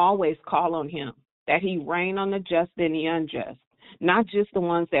 They can always call on him, that he reign on the just and the unjust. Not just the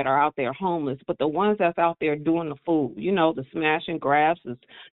ones that are out there homeless, but the ones that's out there doing the food. The smashing grabs,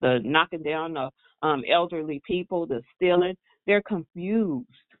 the knocking down the elderly people, the stealing. They're confused.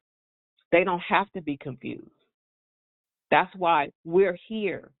 They don't have to be confused. That's why we're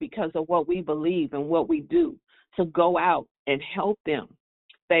here, because of what we believe and what we do, to go out and help them.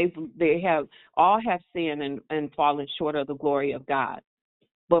 They all have sinned and fallen short of the glory of God.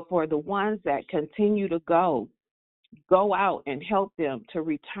 But for the ones that continue to go out and help them to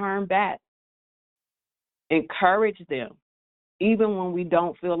return back. Encourage them, even when we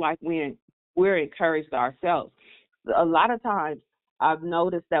don't feel like we're encouraged ourselves. A lot of times I've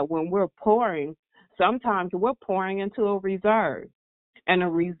noticed that when we're pouring, sometimes we're pouring into a reserve. And a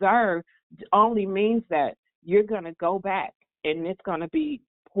reserve only means that you're going to go back and it's going to be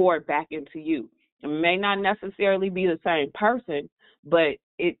poured back into you. It may not necessarily be the same person, but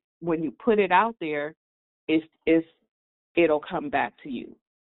when you put it out there, it'll come back to you.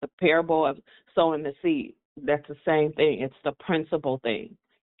 The parable of sowing the seed, that's the same thing. It's the principal thing.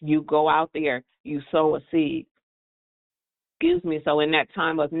 You go out there, you sow a seed. So in that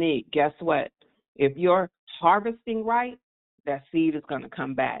time of need, guess what? If you're harvesting right, that seed is going to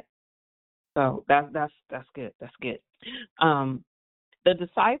come back. So that's good. That's good. The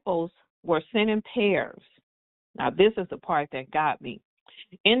disciples were sent in pairs. Now this is the part that got me.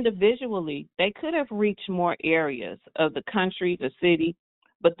 Individually, they could have reached more areas of the country, the city,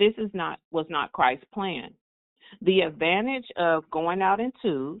 but this was not Christ's plan. The advantage of going out in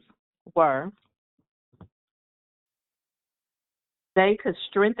twos were they could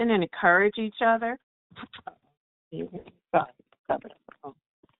strengthen and encourage each other. They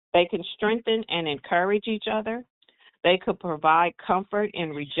can strengthen and encourage each other. They could provide comfort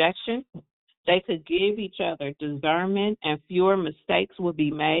in rejection. They could give each other discernment and fewer mistakes would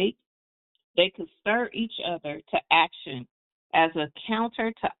be made. They could stir each other to action as a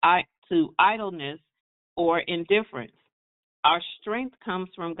counter to idleness or indifference. Our strength comes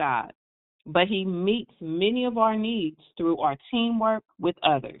from God, but he meets many of our needs through our teamwork with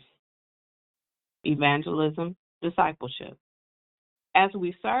others. Evangelism, discipleship. As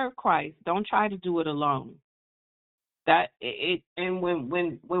we serve Christ, don't try to do it alone. When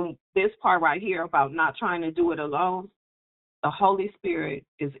this part right here about not trying to do it alone, the Holy Spirit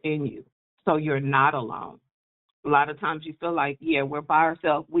is in you, so you're not alone. A lot of times you feel like, yeah, we're by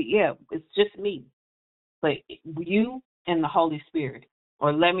ourselves. It's just me. But you and the Holy Spirit.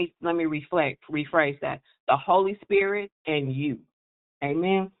 Or let me rephrase that. The Holy Spirit and you.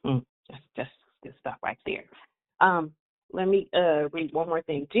 Amen. Just stop right there. Let me read one more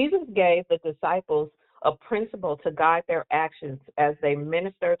thing. Jesus gave the disciples a principle to guide their actions as they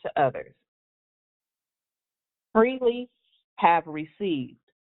minister to others. Freely have received,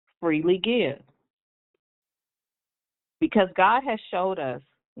 freely give. Because God has showed us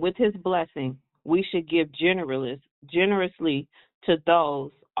with his blessing, we should give generously to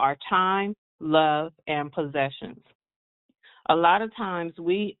those our time, love, and possessions. A lot of times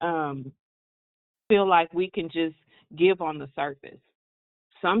we feel like we can just give on the surface.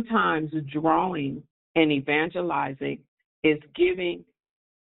 Sometimes drawing and evangelizing is giving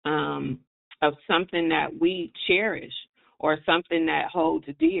of something that we cherish or something that holds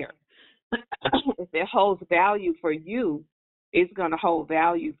dear. If it holds value for you, it's going to hold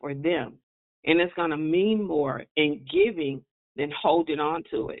value for them. And it's going to mean more in giving than holding on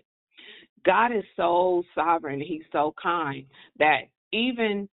to it. God is so sovereign. He's so kind that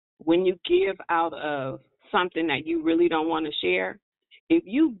even when you give out of something that you really don't want to share, if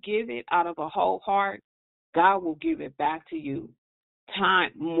you give it out of a whole heart, God will give it back to you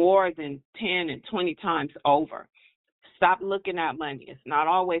time more than 10 and 20 times over. Stop looking at money. It's not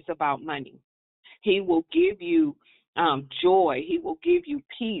always about money. He will give you joy. He will give you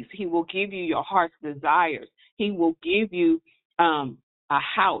peace. He will give you your heart's desires. He will give you a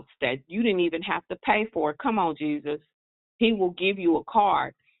house that you didn't even have to pay for. Come on, Jesus. He will give you a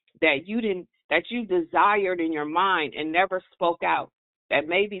car that you desired in your mind and never spoke out. That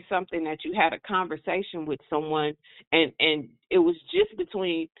may be something that you had a conversation with someone and it was just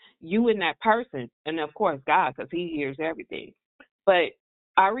between you and that person, and of course God, because he hears everything. But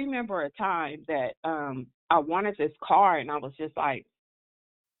I remember a time that I wanted this car, and I was just like,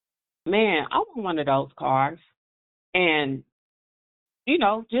 man, I want one of those cars. And,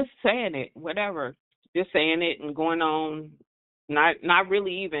 just saying it, whatever, just saying it and going on, not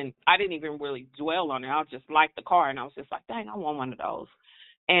really even, I didn't even really dwell on it. I just liked the car, and I was just like, dang, I want one of those.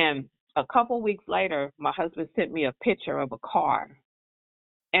 And a couple weeks later, my husband sent me a picture of a car.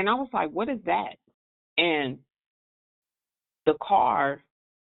 And I was like, what is that? And the car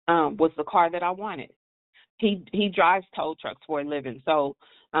was the car that I wanted. He drives tow trucks for a living. So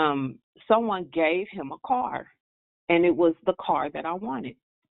someone gave him a car, and it was the car that I wanted.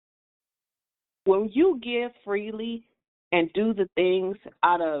 When you give freely and do the things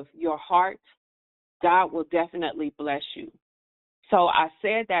out of your heart, God will definitely bless you. So I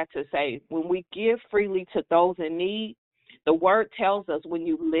said that to say, when we give freely to those in need, the word tells us when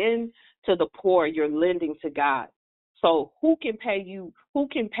you lend to the poor, you're lending to God. So who can pay you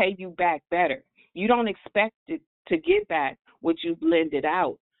back better? You don't expect it to get back what you've lended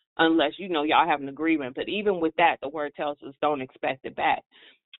out unless y'all have an agreement. But even with that, the word tells us don't expect it back.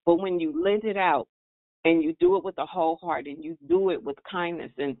 But when you lend it out and you do it with a whole heart and you do it with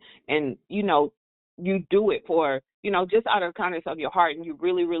kindness and you do it for, just out of the kindness of your heart and you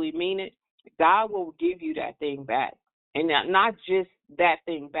really, really mean it, God will give you that thing back. And not just that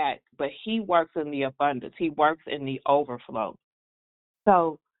thing back, but he works in the abundance. He works in the overflow.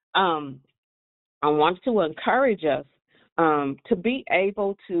 So I want to encourage us to be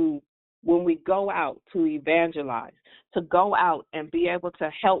able to, when we go out to evangelize, to go out and be able to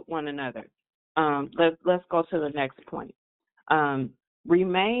help one another. Let's go to the next point.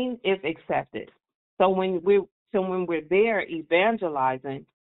 Remain if accepted. So when we're there evangelizing,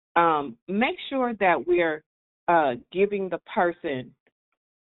 make sure that we're giving the person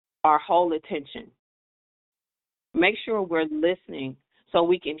our whole attention. Make sure we're listening so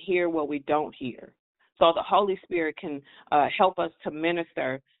we can hear what we don't hear. So the Holy Spirit can help us to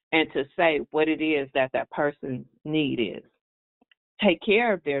minister and to say what it is that person's need is. Take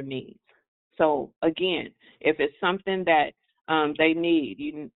care of their needs. So again, if it's something that they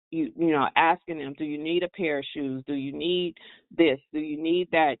need, asking them, do you need a pair of shoes? Do you need this? Do you need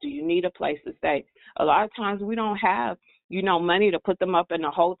that? Do you need a place to stay? A lot of times we don't have, money to put them up in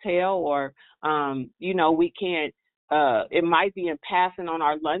a hotel or, we can't, it might be in passing on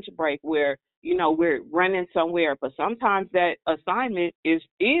our lunch break where, we're running somewhere, but sometimes that assignment is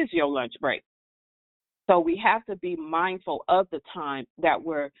your lunch break. So we have to be mindful of the time that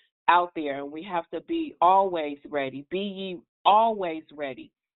we're out there, and we have to be always ready. Be ye always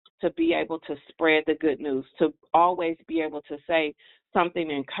ready to be able to spread the good news, to always be able to say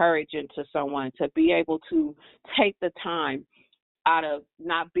something encouraging to someone, to be able to take the time out of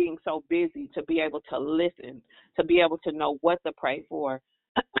not being so busy to be able to listen, to be able to know what to pray for,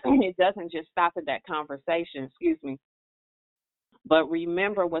 it doesn't just stop at that conversation, but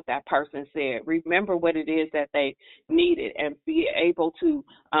remember what that person said. Remember what it is that they needed, and be able to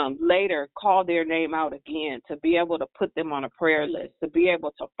later call their name out again, to be able to put them on a prayer list, to be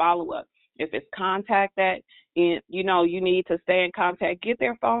able to follow up. If it's contact that, you need to stay in contact, get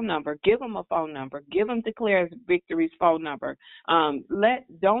their phone number, give them a phone number, give them Declare Victory's phone number.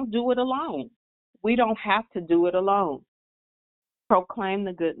 Don't do it alone. We don't have to do it alone. Proclaim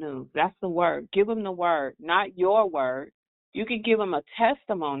the good news. That's the word. Give them the word, not your word. You can give them a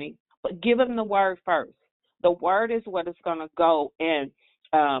testimony, but give them the word first. The word is what is going to go and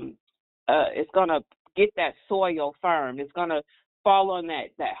it's going to get that soil firm. It's going to fall on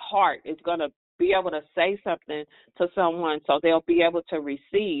that heart. It's going to be able to say something to someone so they'll be able to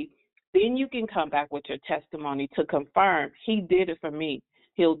receive. Then you can come back with your testimony to confirm he did it for me.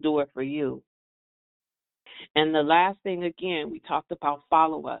 He'll do it for you. And the last thing, again, we talked about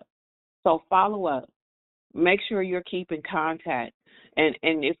follow-up. So follow up. Make sure you're keeping contact. And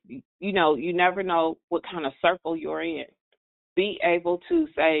if, you never know what kind of circle you're in. Be able to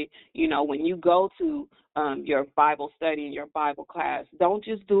say, when you go to your Bible study and your Bible class, don't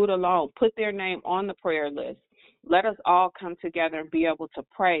just do it alone. Put their name on the prayer list. Let us all come together and be able to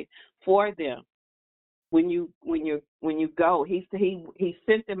pray for them. When you go, he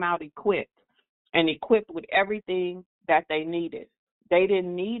sent them out equipped with everything that they needed. They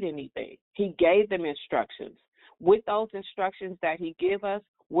didn't need anything. He gave them instructions. With those instructions that he gave us,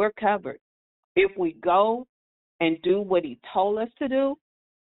 we're covered. If we go and do what he told us to do,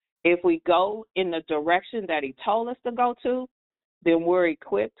 if we go in the direction that he told us to go to, then we're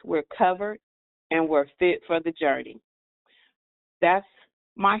equipped, we're covered, and we're fit for the journey. That's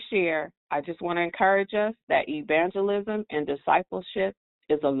my share. I just want to encourage us that evangelism and discipleship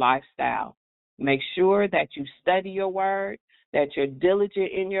is a lifestyle. Make sure that you study your word, that you're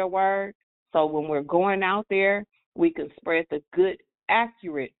diligent in your word, so when we're going out there, we can spread the good,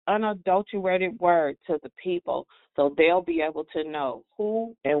 accurate, unadulterated word to the people so they'll be able to know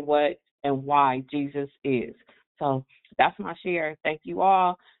who and what and why Jesus is. So that's my share. Thank you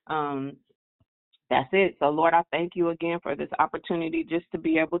all. That's it. So, Lord, I thank you again for this opportunity just to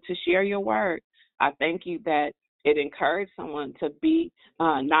be able to share your word. I thank you that it encouraged someone to be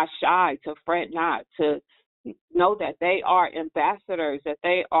not shy, to fret not, to know that they are ambassadors, that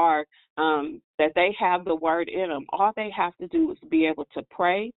they are, that they have the word in them. All they have to do is be able to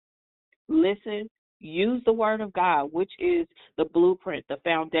pray, listen, use the word of God, which is the blueprint, the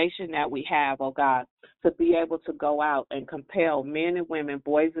foundation that we have, oh God, to be able to go out and compel men and women,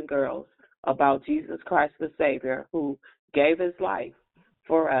 boys and girls, about Jesus Christ the Savior, who gave his life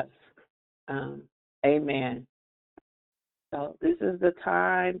for us. Amen. So this is the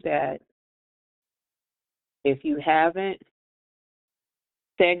time that if you haven't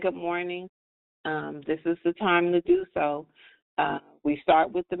said good morning, this is the time to do so. We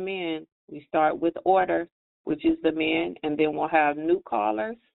start with the men. We start with order, which is the men, and then we'll have new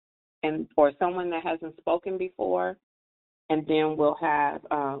callers or someone that hasn't spoken before, and then we'll have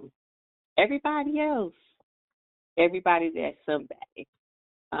everybody else. Everybody that's somebody.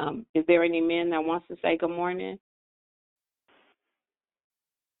 Is there any men that wants to say good morning?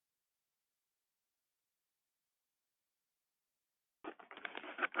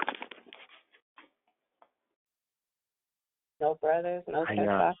 No brothers, no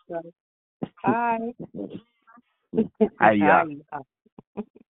testosterone. Hi. Hi.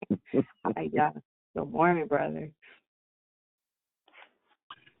 Hi. Good morning, brother.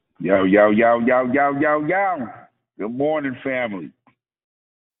 Yo. Good morning, family.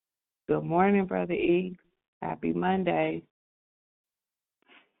 Good morning, Brother E. Happy Monday.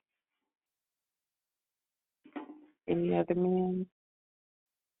 Any other men?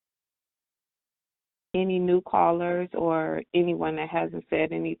 Any new callers or anyone that hasn't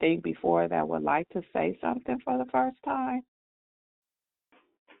said anything before that would like to say something for the first time?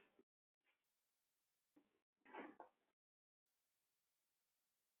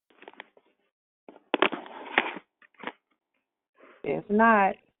 If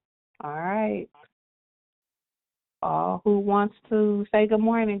not, all right. All who wants to say good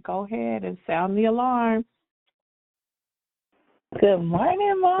morning, go ahead and sound the alarm. Good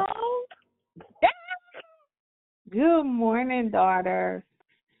morning, Mom. Good morning, daughter.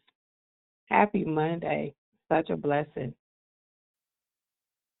 Happy Monday. Such a blessing.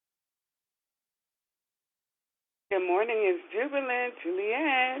 Good morning, it's Jubilant,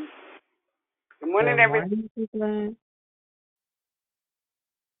 Julianne. Good morning, everyone. Jubilant.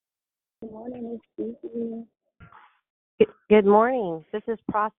 Good morning, it's Susie. Good morning. This is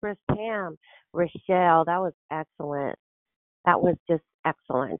Prosperous Pam. Rachelle, that was excellent. That was just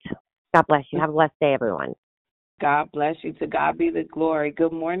excellent. God bless you. Have a blessed day, everyone. God bless you. To God be the glory.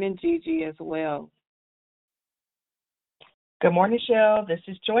 Good morning, Gigi, as well. Good morning, Shell. This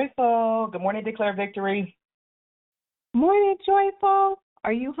is Joyful. Good morning, Declare Victory. Morning, Joyful.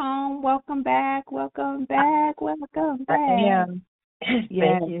 Are you home? Welcome back. Welcome back. Welcome back. I am.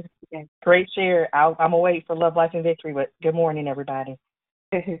 Yes. Thank you. Yes. Great share. I'm away for Love, Life, and Victory, but good morning, everybody.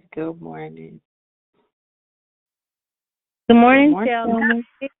 Good morning. Good morning, Good Shell. morning.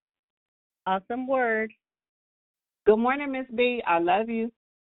 Awesome word. Good morning, Miss B. I love you.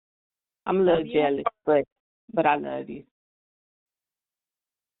 I'm a little jealous, but I love you.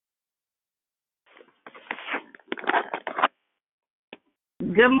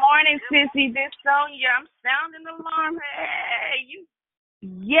 Good morning, Sissy. This Sonya. I'm sounding the alarm. Hey, you.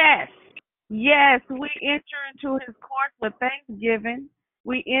 Yes. We enter into His courts with thanksgiving.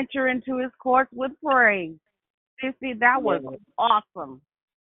 We enter into His courts with praise. Sissy, that was awesome.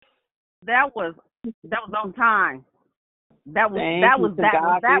 That was on time. That was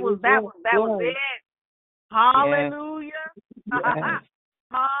it. Hallelujah. Yes.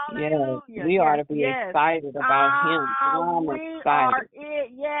 Hallelujah. Yes. We ought to be excited about Him. I'm excited. Are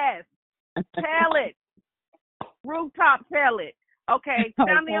it. Yes. Tell it. Rooftop, tell it. Okay.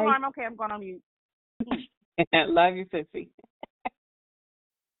 Sound the alarm. Okay, I'm going on mute. Love you, Sissy.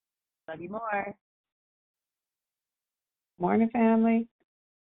 Love you more. Morning, family.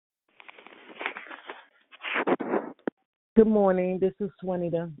 Good morning. This is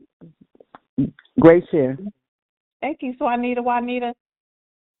Juanita. Great share. Thank you, Juanita.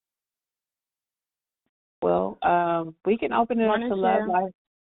 Well, we can open it up to Love Life.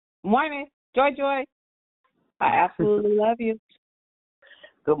 Morning, Joy. I absolutely love you.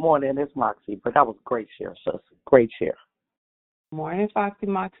 Good morning. It's Moxie, but that was a great share, sis. Great share. Morning, Foxy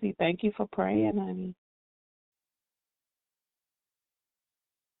Moxie. Thank you for praying, honey.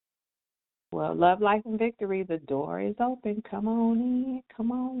 Well, Love, Life, and Victory, the door is open. Come on in.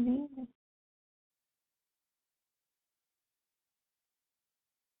 Come on in.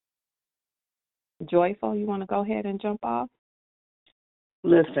 Joyful, you want to go ahead and jump off?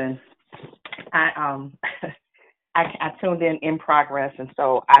 Listen, I tuned in progress, and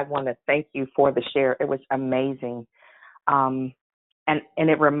so I want to thank you for the share. It was amazing, and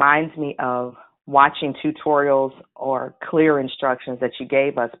it reminds me of watching tutorials or clear instructions that you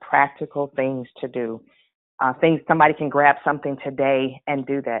gave us, practical things to do. Things somebody can grab something today and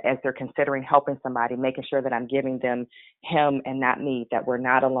do that as they're considering helping somebody, making sure that I'm giving them Him and not me, that we're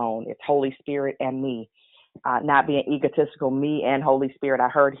not alone. It's Holy Spirit and me, not being egotistical, me and Holy Spirit. I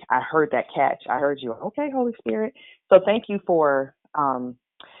heard that catch. I heard you. Okay, Holy Spirit. So thank you for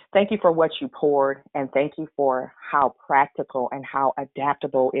what you poured, and thank you for how practical and how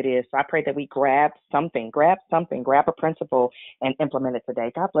adaptable it is. So I pray that we grab a principle and implement it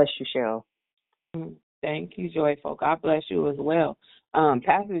today. God bless you, Cheryl. Thank you, Joyful. God bless you as well.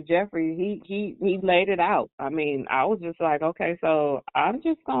 Pastor Jeffrey, he laid it out. I mean, I was just like, okay, so I'm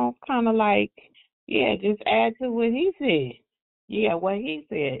just gonna kind of like, just add to what he said. Yeah, what he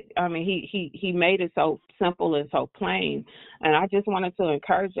said. I mean, he made it so simple and so plain. And I just wanted to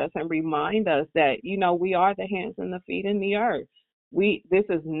encourage us and remind us that, we are the hands and the feet in the earth. This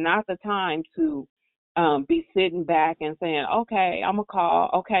is not the time to be sitting back and saying, okay, I'm going to call,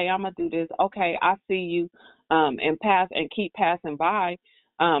 okay, I'm going to do this, okay, I see you, and pass and keep passing by.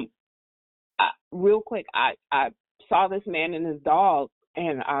 Real quick, I saw this man and his dog,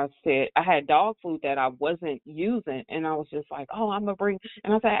 and I said, I had dog food that I wasn't using, and I was just like, oh, I'm going to bring,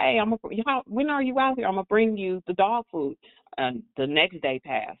 and I said, hey, when are you out here? I'm going to bring you the dog food. And the next day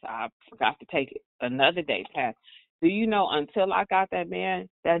passed. I forgot to take it. Another day passed. Do you know, until I got that man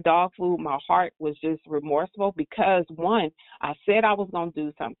that dog food, my heart was just remorseful because, one, I said I was going to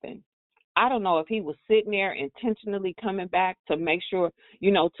do something. I don't know if he was sitting there intentionally coming back to make sure,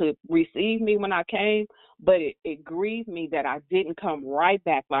 to receive me when I came, but it grieved me that I didn't come right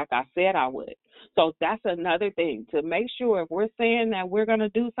back like I said I would. So that's another thing, to make sure if we're saying that we're going to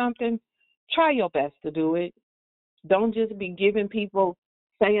do something, try your best to do it. Don't just be giving people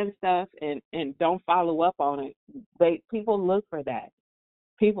saying stuff and don't follow up on it. People look for that.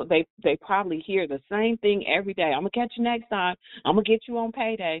 People, they probably hear the same thing every day. I'm going to catch you next time. I'm going to get you on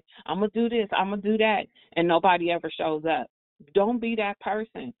payday. I'm going to do this. I'm going to do that. And nobody ever shows up. Don't be that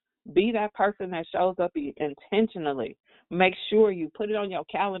person. Be that person that shows up intentionally. Make sure you put it on your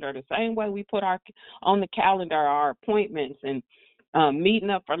calendar the same way we put on the calendar our appointments and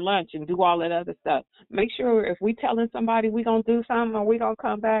meeting up for lunch and do all that other stuff. Make sure if we telling somebody we're going to do something or we're going to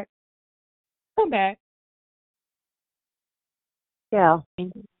come back. Yeah.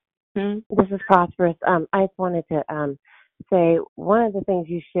 Mm-hmm. This is Prosperous. I just wanted to say one of the things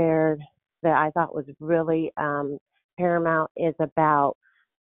you shared that I thought was really paramount is about,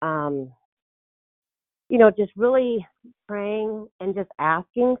 just really praying and just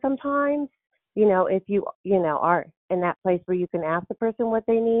asking sometimes, if you are in that place where you can ask the person what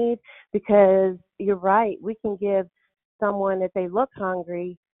they need, because you're right, we can give someone, if they look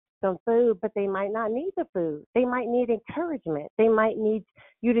hungry, some food, but they might not need the food. They might need encouragement. They might need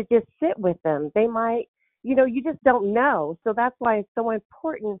you to just sit with them. They might, you just don't know. So that's why it's so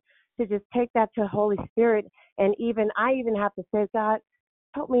important to just take that to Holy Spirit. And I even have to say, God,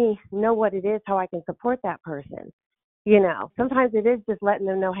 help me know what it is, how I can support that person. Sometimes it is just letting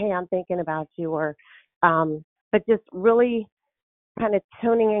them know, hey, I'm thinking about you, or, but just really kind of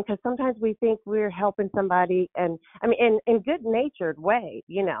tuning in, because sometimes we think we're helping somebody, and I mean, in good natured way,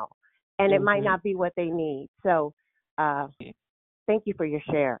 and it might not be what they need. So, thank you for your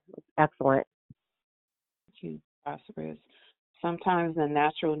share. Excellent. Thank you, Prosperous. Sometimes the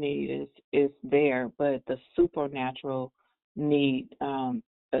natural need is there, but the supernatural need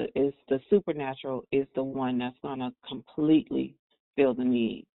is the one that's going to completely fill the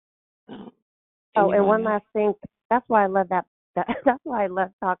need. And one last thing. That's why I love that. That's why I love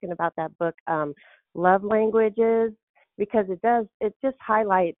talking about that book, Love Languages, because it just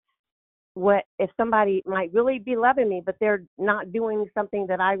highlights what if somebody might really be loving me, but they're not doing something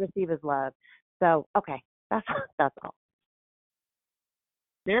that I receive as love. So, okay, that's all.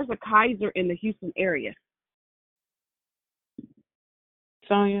 There's a Kaiser in the Houston area.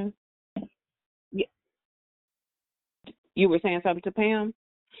 Sonia? Yeah. You were saying something to Pam?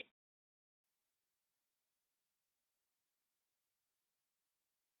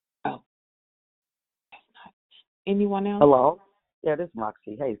 Oh. Anyone else? Hello? Yeah, this is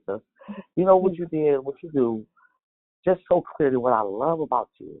Moxie. Hey, sis. You know what you did, what you do, just so clearly. What I love about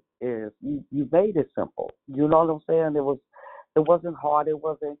you is you made it simple. You know what I'm saying? It wasn't hard. It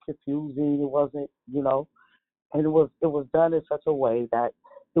wasn't confusing. It wasn't, and it was done in such a way that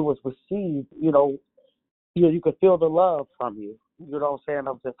it was received. You could feel the love from you. You know what I'm saying?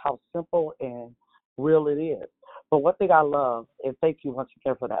 Of just how simple and real it is. But one thing I love, and thank you once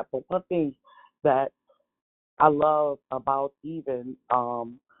again for that. But one thing that I love about even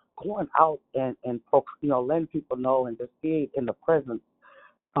going out and letting people know and just being in the presence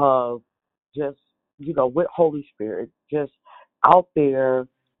of just, with Holy Spirit, just out there,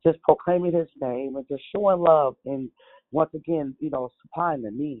 just proclaiming His name and just showing love, and once again, supplying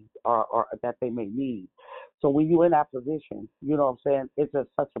the needs or that they may need. So when you're in that position, you know what I'm saying, it's just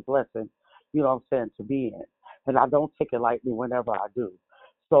such a blessing, to be in. And I don't take it lightly whenever I do.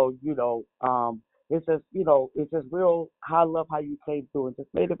 So, it's just, it's just real. I love how you came through and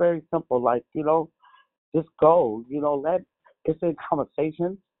just made it very simple. Like, just go, it's in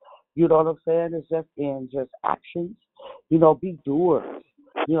conversations. You know what I'm saying? It's just in just actions. Be doers.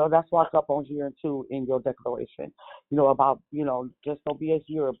 That's what's up on here too in your declaration. About, just don't be a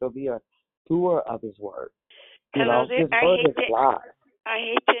hearer, but be a doer of His word. Hello there. His word is alive. I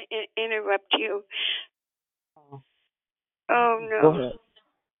hate to interrupt you. Oh, no.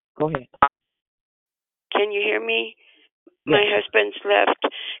 Go ahead. Can you hear me? Yes. My husband's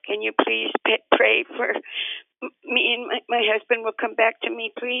left. Can you please pray for me, and my husband will come back to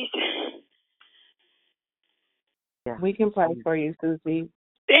me, please? Yeah. We can pray for you, Susie.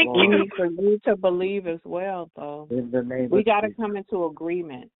 Thank We you. need for you to believe as well, though. In the name we of got to Jesus. come into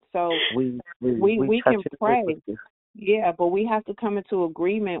agreement. So we can pray. Yeah, but we have to come into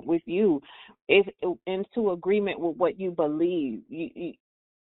agreement with you. Into agreement with what you believe. You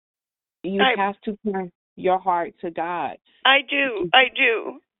have to turn your heart to God. I do. I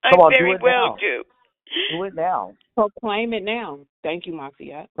very well do. Do it now. Proclaim it now. Thank you,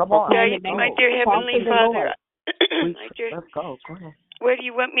 Marcia. Come on. My dear Heavenly Father. Let's go. Go ahead. What do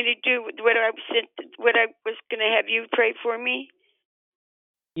you want me to do? What I was going to have you pray for me?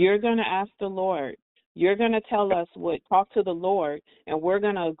 You're going to ask the Lord. You're going to tell us talk to the Lord, and we're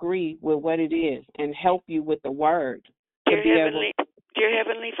going to agree with what it is and help you with the word. Dear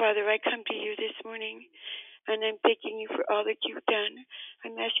Heavenly Father, I come to you this morning, and I'm thanking you for all that you've done.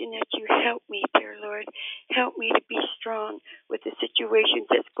 I'm asking that you help me, dear Lord. Help me to be strong with the situations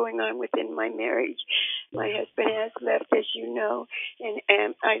that's going on within my marriage. My husband has left, as you know,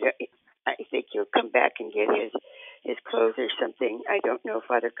 and I think he'll come back and get his clothes or something. I don't know,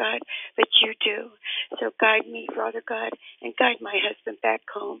 Father God, but you do. So guide me, Father God, and guide my husband back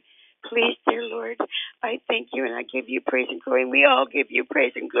home. Please, dear Lord, I thank you and I give you praise and glory. And we all give you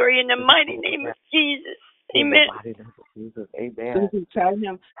praise and glory in the mighty name of Jesus. Amen. In the mighty name of Jesus. Amen.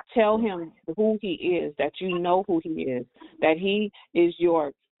 Tell him who he is, that you know who he is, that he is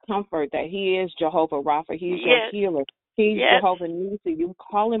your comfort, that he is Jehovah Rapha, he's your healer. He's Yes. Jehovah Nissi. You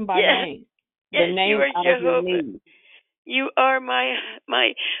call him by Yes. name. Yes, The name you are out of your Jehovah. need. You are my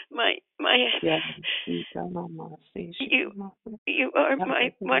Yes. you are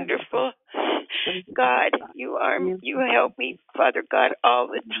my wonderful God. You help me, Father God, all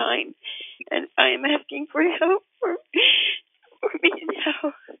the time. And I am asking for help for me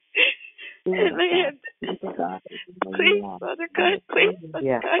now. And I had please, Father God, please, Father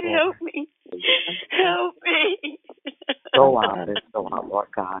God, help me. Help me. Go out and go out, Lord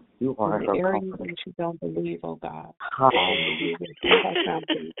God. You are In her the area comforter. that you don't believe, oh God. Hallelujah.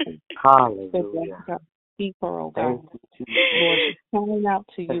 Hallelujah. Keep her, oh God. Thank you, Jesus. Lord, she's calling out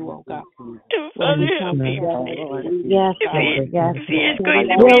to you, oh God. Father, help me. Yes, If he is Lord. going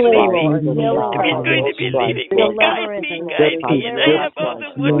to be leaving, Lord. if he's going to be leaving me, guide me. And I have all the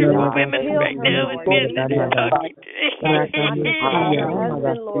wonderful women right now and men that are talking to me.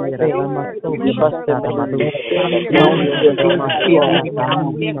 Husband, Lord, heal her, deliver her, Lord. Guide them according to your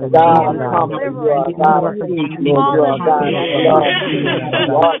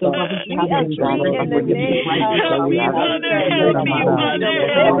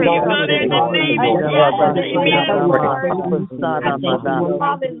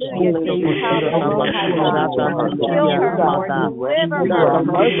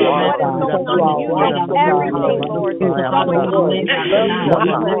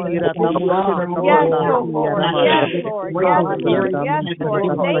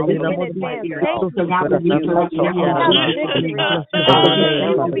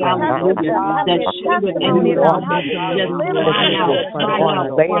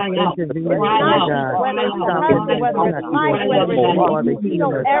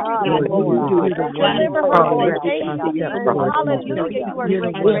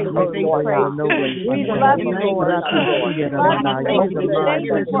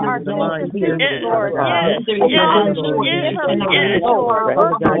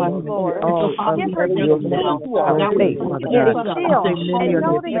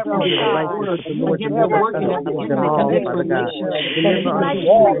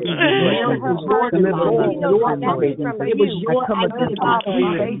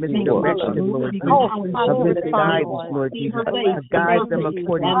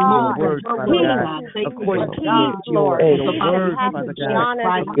word, Father God. According to your word, Father God. According to your lives,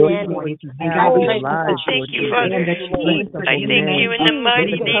 Thank you, Father. I thank you in the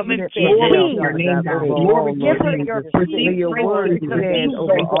mighty name of Jesus. May your word stand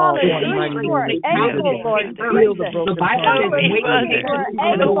over all in the mighty name of Jesus. Heal the broken heart.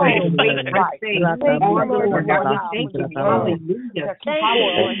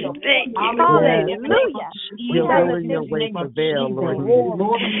 Your will and your way prevail, Lord.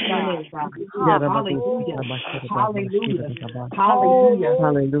 Hallelujah. Hallelujah.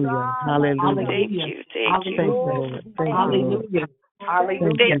 Hallelujah. Thank you. Thank you, Lord. Thank you, Hallelujah.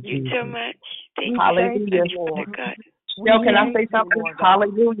 Hallelujah. Thank you so much. Thank Hallelujah. you, Father God. Yo, can I say something?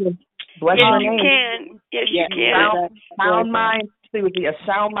 Hallelujah. Bless yes, your you name. can. Yes, you can. Sound mind, Susie, a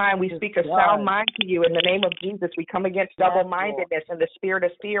sound mind. We speak a sound mind to you in the name of Jesus. We come against double-mindedness and the spirit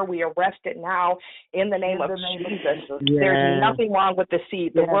of fear. We arrest it now in the name of Jesus. There's nothing wrong with the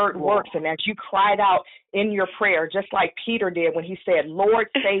seed. The word works. And as you cried out in your prayer, just like Peter did when he said, Lord,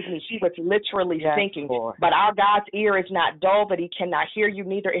 save me, he was literally thinking. But our God's ear is not dull that he cannot hear you,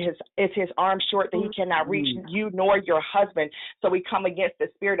 neither is his arm short that he cannot reach you nor your husband. So we come against the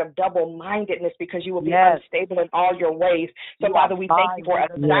spirit of double-mindedness because you will be unstable in all your ways. So, Father, we thank you for a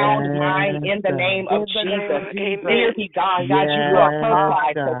sound mind in the name of Jesus. Fear be gone. God, you brought her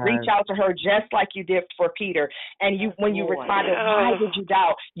pride. So reach out to her just like you did for Peter. And you, when you responded, why did you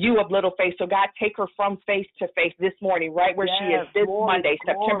doubt? You of little faith. So God, take her from faith to faith this morning, right where she is this Monday,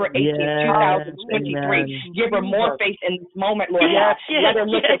 September 18th, 2023. Give her more faith in this moment, Lord God. Let her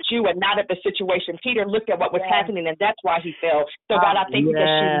look at you and not at the situation. Peter looked at what was happening, and that's why he fell. So God, I thank you that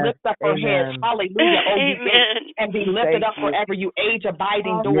she lifts up her head. Hallelujah. Oh, you did. And be lifted up forever, you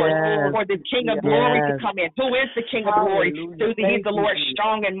age-abiding doors. For the King of Glory to come in. Who is the King of Glory? Susie, he's the Lord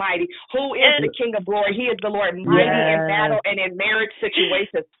strong and mighty. Who is the King of Glory? He is the Lord mighty in battle and in marriage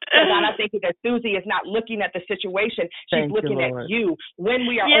situations. So God, I thank you that Susie is not looking at the situation. She's looking at you. When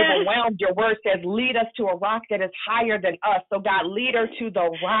we are overwhelmed, your word says, lead us to a rock that is higher than us. So God, lead her to the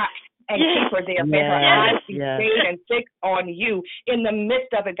rock and keep her there. May her eyes be stayed and fixed on you in the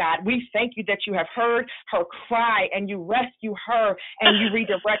midst of it, God. We thank you that you have heard her cry and you rescue her and you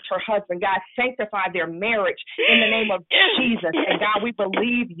redirect her husband. God, sanctify their marriage in the name of Jesus. And God, we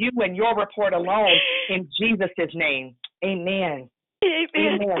believe you and your report alone in Jesus' name. Amen.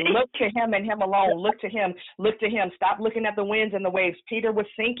 Amen. Amen. Look to him and him alone. Look to him. Look to him. Stop looking at the winds and the waves. Peter was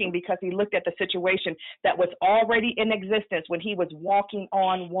sinking because he looked at the situation that was already in existence when he was walking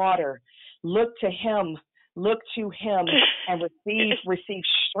on water. Look to him. Look to him and receive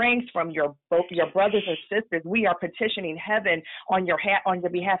strength from your brothers and sisters. We are petitioning heaven on your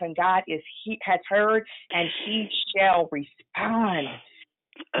behalf, and God has heard, and he shall respond.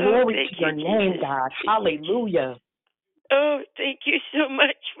 Glory to your name, God. Hallelujah. Oh, thank you so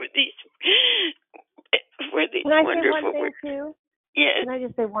much for these Can I say wonderful one thing words. too? Yes. Can I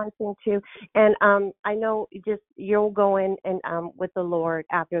just say one thing too? And I know you'll go in and with the Lord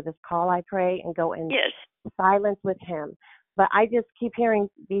after this call, I pray, and go in silence with him. But I just keep hearing,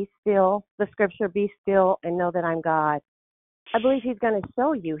 be still, the scripture, be still and know that I'm God. I believe he's going to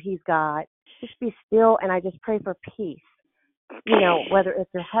show you he's God. Just be still, and I just pray for peace. Okay. You know, whether it's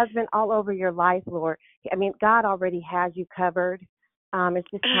your husband, all over your life, Lord. I mean, God already has you covered.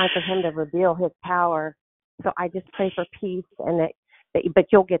 It's just time for him to reveal his power. So I just pray for peace, and but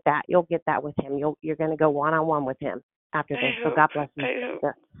you'll get that. You'll get that with him. You're going to go one-on-one with him after this. So God bless you.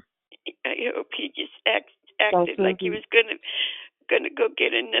 I hope he just acted like he was gonna go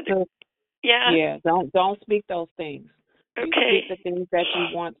get another. Yeah. Don't speak those things. You speak the things that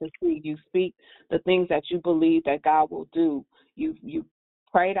you want to see. You speak the things that you believe that God will do. You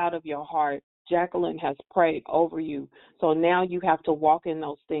prayed out of your heart. Jacqueline has prayed over you. So now you have to walk in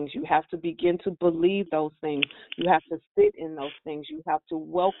those things. You have to begin to believe those things. You have to sit in those things. You have to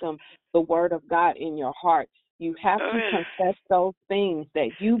welcome the word of God in your heart. You have to confess those things that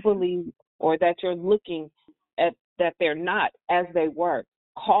you believe or that you're looking at that they're not as they were.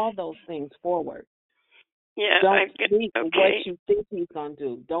 Call those things forward. Yeah, don't speak what you think he's going to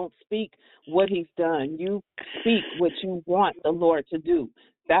do. Don't speak what he's done. You speak what you want the Lord to do.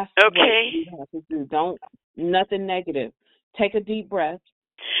 That's what you have to do. Nothing negative. Take a deep breath.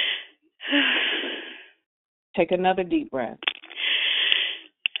 Take another deep breath.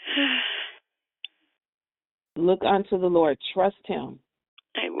 Look unto the Lord. Trust him.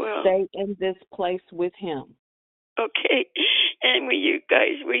 I will. Stay in this place with him. Okay. And will you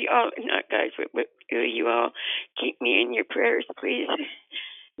all keep me in your prayers, please?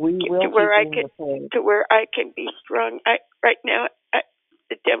 We will to where I can be strong. Right now,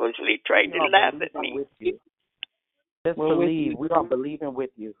 the devil's really trying to laugh at me. With you. Just believe. We are believing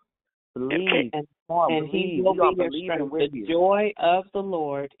with you. Believe. Okay. And he will be your strength. The joy of the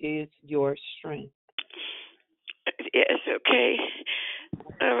Lord is your strength. Yes, okay.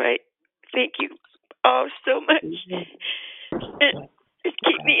 All right. Thank you all so much. And just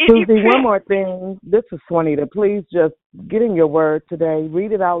keep me in your Susie, prayer. one more thing. This is Juanita. Please just get in your word today.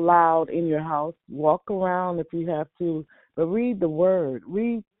 Read it out loud in your house. Walk around if you have to. But read the word.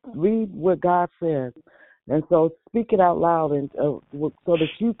 Read what God says. And so speak it out loud and so that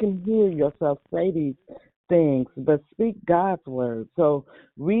you can hear yourself say these things. But speak God's word. So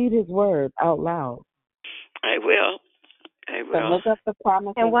read his word out loud. I will. So look up the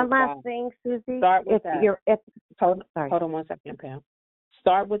promises. And one last thing, Susie. Start with that. Hold on 1 second, Pam.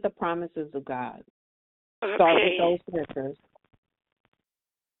 Start with the promises of God. Okay. Start with those scriptures.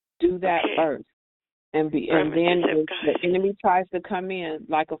 Do that first. And then if the enemy tries to come in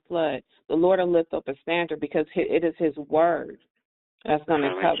like a flood, the Lord will lift up a standard because it is his word that's going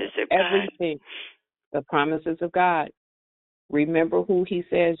to cover everything. The promises of God. Remember who he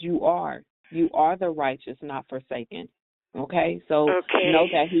says you are. You are the righteous, not forsaken. Okay? So know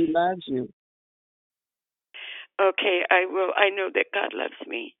that he loves you. Okay, I will. I know that God loves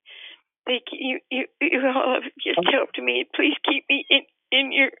me. Thank you. You all have just helped me. Please keep me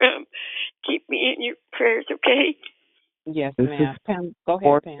in your prayers, okay? Yes, ma'am. Pam, go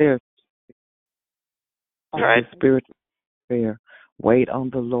ahead, Pam. The spiritual prayer. Wait on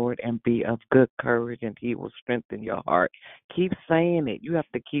the Lord and be of good courage, and he will strengthen your heart. Keep saying it. You have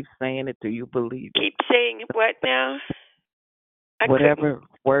to keep saying it till you believe it. Keep saying what now? Whatever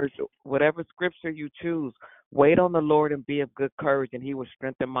word, whatever scripture you choose, wait on the Lord and be of good courage, and he will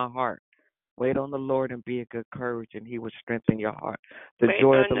strengthen my heart. Wait on the Lord and be of good courage, and he will strengthen your heart. The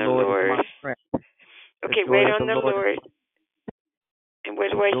joy of the Lord is my strength. Okay, wait on the Lord. And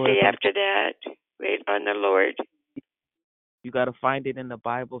what do I say after that? Wait on the Lord. You got to find it in the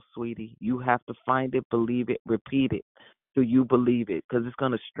Bible, sweetie. You have to find it, believe it, repeat it till you believe it, because it's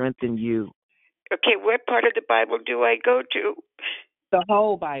going to strengthen you. Okay, what part of the Bible do I go to? The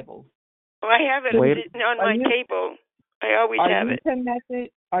whole Bible. Well, I have it sitting on my table. I always have it.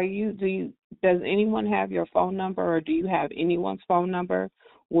 Are you connected? Does anyone have your phone number, or do you have anyone's phone number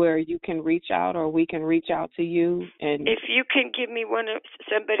where you can reach out, or we can reach out to you? And if you can give me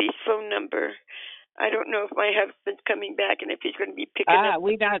somebody's phone number, I don't know if my husband's coming back and if he's going to be picking up.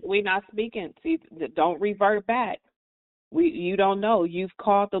 We not speaking. See, don't revert back. You don't know. You've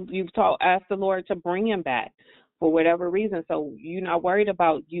asked the Lord to bring him back for whatever reason. So you're not worried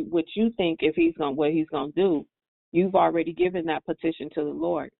about what you think what he's gonna do. You've already given that petition to the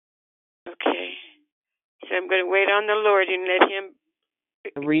Lord. Okay. So I'm going to wait on the Lord and let him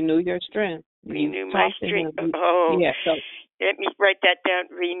renew your strength. Renew my strength. Oh, yeah. So let me write that down.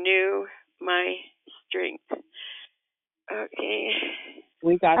 Renew my strength. Okay.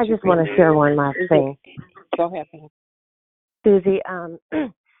 I just want to share one last thing. Go ahead, Susie.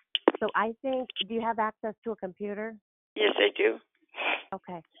 So I think, do you have access to a computer? Yes, I do.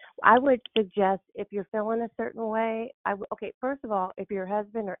 Okay. I would suggest, if you're feeling a certain way, first of all, if your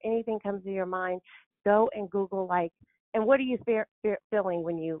husband or anything comes to your mind, go and Google, and what are you feeling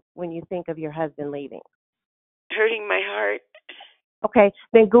when you think of your husband leaving? Hurting my heart. Okay,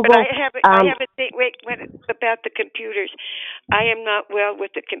 then Google. But I have a thing. Wait, about the computers. I am not good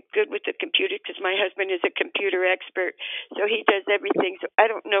with the computer because my husband is a computer expert, so he does everything. So I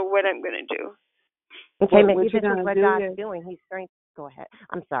don't know what I'm going to do. Okay, maybe this is what God's doing. He's strengthening. Go ahead.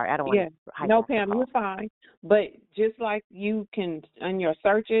 I'm sorry. I don't want to. No, Pam, you're fine. But just like you can on your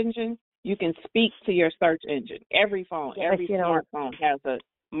search engine, you can speak to your search engine. Every phone, every smartphone has a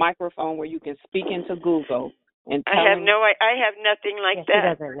microphone where you can speak into Google. And I have nothing like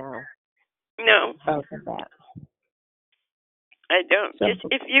that. She doesn't know. No. That. I don't. So,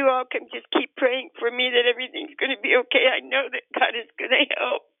 if you all can just keep praying for me that everything's going to be okay, I know that God is going to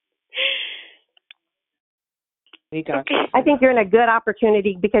help. I think you're in a good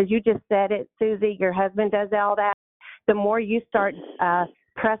opportunity because you just said it, Susie. Your husband does all that. The more you start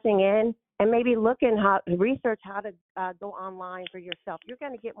pressing in and maybe research how to go online for yourself, you're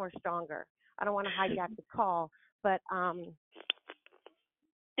going to get more stronger. I don't want to hijack the call, but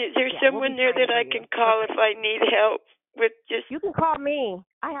is there someone there that I can call if I need help with just? You can call me.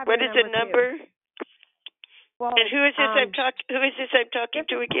 I have. What is the number? Well, and who is this I'm talking? Who is this I'm talking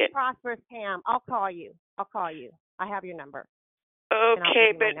to again? Prosperous Pam. I'll call you. I have your number.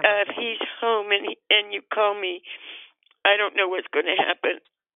 Okay, but if he's home and you call me, I don't know what's going to happen.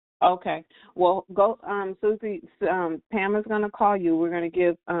 Okay. Well, go, Susie. Pam is going to call you. We're going to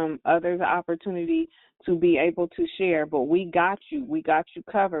give others the opportunity to be able to share. But we got you. We got you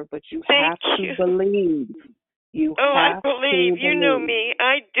covered. But you have to believe. I believe. You know me.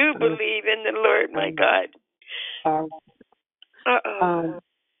 I do believe in the Lord, my God. Uh-oh.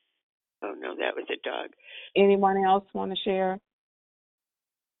 Oh, no, that was a dog. Anyone else want to share?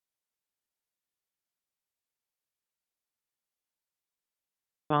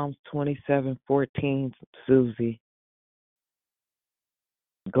 Psalms 27:14, Susie.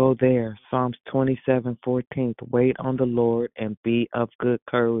 Go there. Psalms 27:14. Wait on the Lord and be of good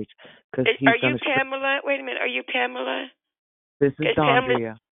courage. Are you Pamela? Wait a minute. Are you Pamela? This is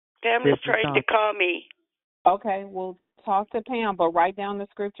Dondria. Pamela's trying to call me. Okay, well, talk to Pam, but write down the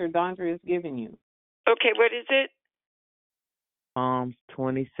scripture Dondria is giving you. Okay, what is it? Psalms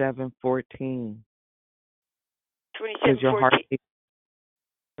 27:14. 27:14.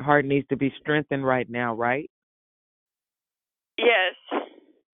 Your heart needs to be strengthened right now, right? Yes.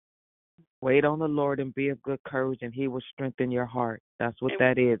 Wait on the Lord and be of good courage, and He will strengthen your heart. That's what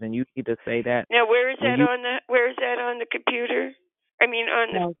that is, and you need to say that. Now, where is that on the computer? I mean,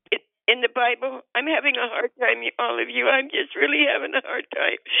 in the Bible. I'm having a hard time, all of you. I'm just really having a hard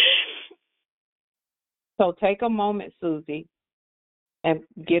time. So take a moment, Susie, and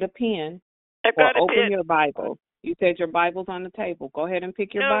get a pen. I've got a open pen. Your Bible. You said your Bible's on the table. Go ahead and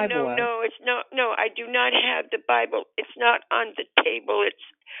pick your Bible up. No, it's not. No, I do not have the Bible. It's not on the table.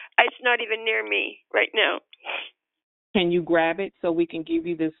 It's not even near me right now. Can you grab it so we can give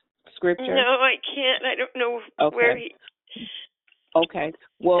you this scripture? No, I can't. I don't know where he. Okay.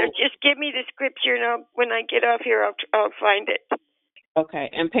 Well, so just give me the scripture, and when I get off here, I'll find it. Okay,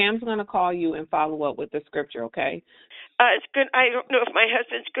 and Pam's going to call you and follow up with the scripture. Okay. It's good. I don't know if my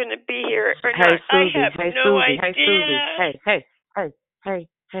husband's going to be here or not. Susie, I have no idea. Hey.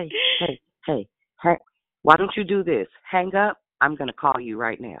 Why don't you do this? Hang up. I'm going to call you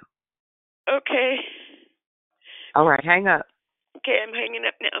right now. Okay. All right, hang up. Okay, I'm hanging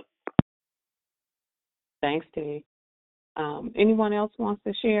up now. Thanks, T. Anyone else wants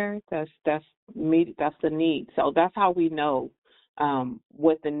to share? That's me. That's the need. So that's how we know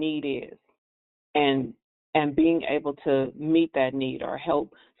what the need is, and being able to meet that need or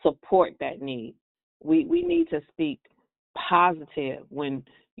help support that need. We need to speak positive when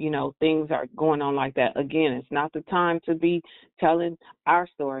things are going on like that. Again, it's not the time to be telling our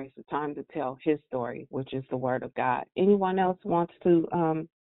story. It's the time to tell His story, which is the Word of God. Anyone else wants to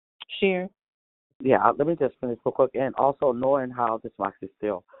share? let me just finish real quick. And also knowing how, this mic is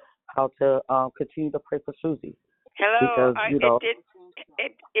still, how to continue to pray for Susie. Hello. Because,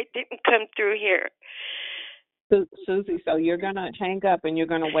 It didn't come through here. Susie, so you're going to hang up and you're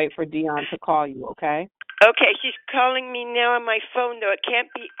going to wait for Dion to call you, okay? Okay, she's calling me now on my phone, though. It can't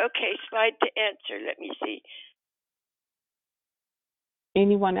be. Okay, slide to answer. Let me see.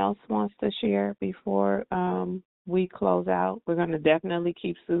 Anyone else wants to share before we close out? We're going to definitely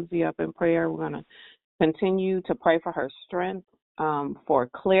keep Susie up in prayer. We're going to continue to pray for her strength, for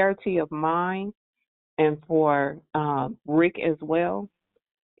clarity of mind, and for Rick as well.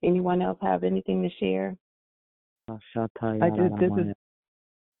 Anyone else have anything to share? Go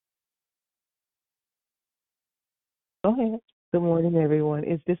ahead. Good morning, everyone.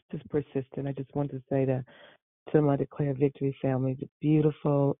 This is persistent. I just want to say that to my Declare Victory family, the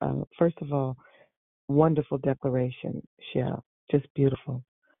beautiful, first of all, wonderful declaration, Shell. Just beautiful.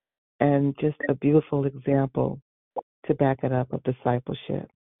 And just a beautiful example to back it up of discipleship.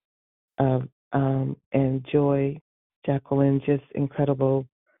 And Joy, Jacqueline, just incredible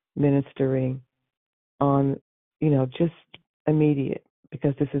ministering on, just immediate,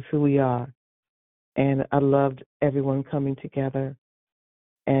 because this is who we are. And I loved everyone coming together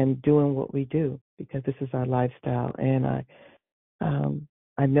and doing what we do, because this is our lifestyle. And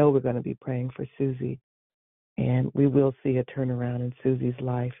I know we're going to be praying for Susie, and we will see a turnaround in Susie's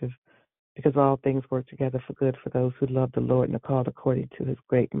life, because all things work together for good for those who love the Lord and are called according to his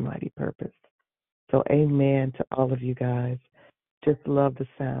great and mighty purpose. So amen to all of you guys. Just love the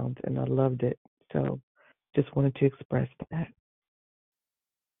sound, and I loved it. So just wanted to express that.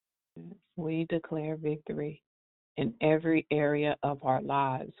 We declare victory in every area of our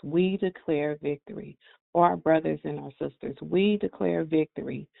lives. We declare victory for our brothers and our sisters. We declare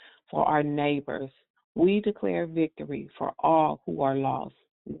victory for our neighbors. We declare victory for all who are lost.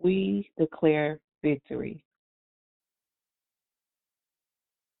 We declare victory.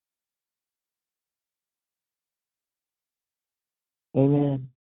 Amen.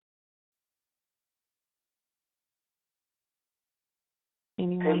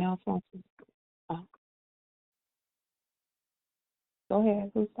 Anyone else wants to? Go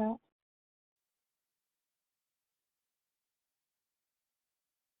ahead. Who's that?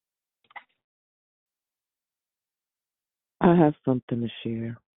 I have something to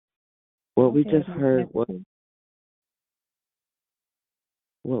share. What we just heard was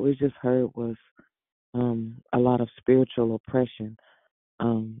a lot of spiritual oppression.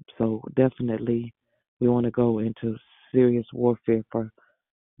 So definitely we want to go into serious warfare for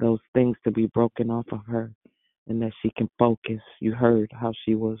those things to be broken off of her, and that she can focus. You heard how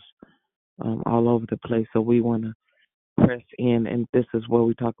she was all over the place. So we want to press in, and this is where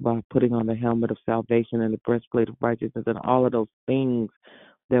we talk about putting on the helmet of salvation and the breastplate of righteousness, and all of those things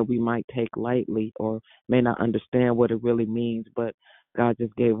that we might take lightly or may not understand what it really means. But God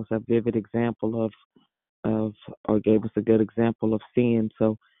just gave us a vivid example or gave us a good example of sin.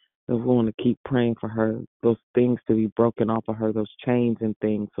 So we want to keep praying for her, those things to be broken off of her, those chains and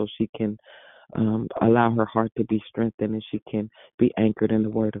things, so she can allow her heart to be strengthened and she can be anchored in the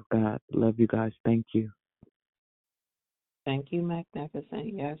Word of God. Love you guys. Thank you. Thank you,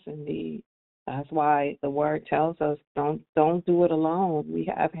 Magnificent. Yes, indeed. That's why the Word tells us don't do it alone. We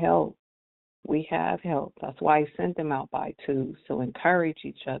have help. We have help. That's why He sent them out by twos, to encourage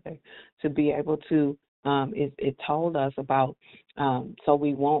each other, to be able to. It told us about so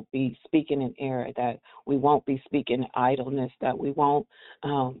we won't be speaking in error, that we won't be speaking idleness, that we won't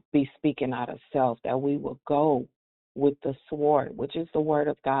be speaking out of self, that we will go with the sword, which is the word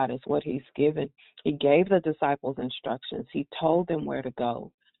of God, is what He's given. He gave the disciples instructions. He told them where to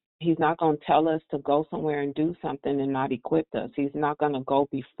go. He's not going to tell us to go somewhere and do something and not equip us. He's not going to go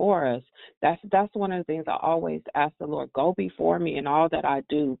before us. That's one of the things I always ask the Lord, go before me in all that I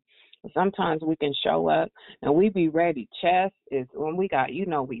do. Sometimes we can show up and we be ready. Chest is when we got,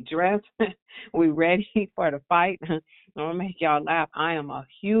 we dress, we ready for the fight. I'm going to make y'all laugh. I am a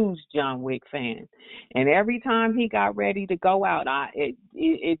huge John Wick fan. And every time he got ready to go out, it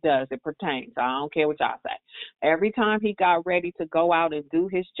pertains. I don't care what y'all say. Every time he got ready to go out and do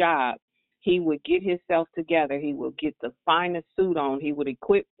his job, he would get himself together. He would get the finest suit on. He would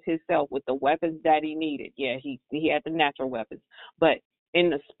equip himself with the weapons that he needed. Yeah, he had the natural weapons. But in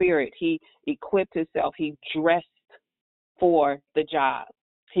the spirit, he equipped himself. He dressed for the job.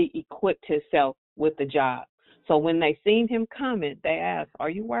 He equipped himself with the job. So when they seen him coming, they asked, "Are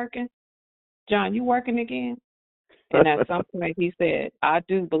you working? John, you working again?" And at some point he said, "I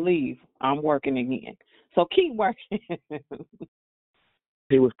do believe I'm working again. So keep working."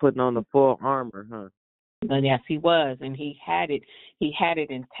 He was putting on the full armor, huh? And yes, he was, and he had it. He had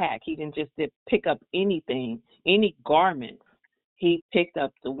it intact. He didn't just pick up anything, any garment. He picked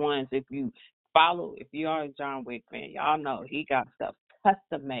up the ones. If you are a John Wick fan, y'all know he got stuff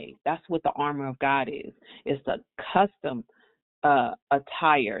custom made. That's what the armor of God is. It's the custom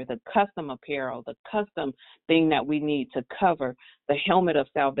attire, the custom apparel, the custom thing that we need to cover the helmet of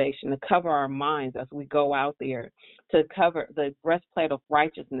salvation, to cover our minds as we go out there, to cover the breastplate of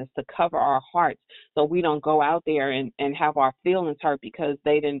righteousness, to cover our hearts so we don't go out there and have our feelings hurt because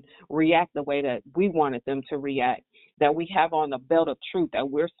they didn't react the way that we wanted them to react, that we have on the belt of truth, that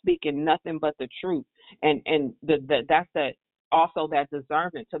we're speaking nothing but the truth. And that's that also that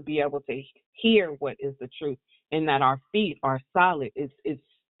discernment to be able to hear what is the truth, and that our feet are solid, is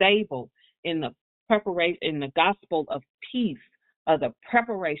stable in the preparation, in the gospel of peace, of the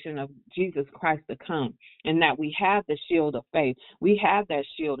preparation of Jesus Christ to come, and that we have the shield of faith. We have that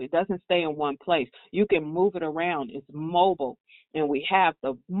shield. It doesn't stay in one place. You can move it around. It's mobile. And we have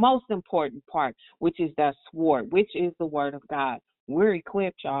the most important part, which is that sword, which is the word of God. We're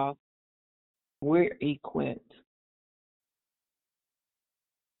equipped, y'all. We're equipped.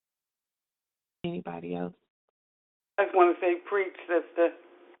 Anybody else? I just want to say, preach, sister.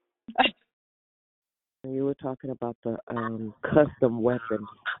 You were talking about the custom weapons.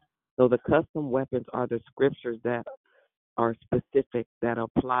 So the custom weapons are the scriptures that are specific, that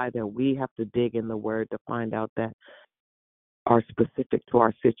apply, that we have to dig in the word to find out that are specific to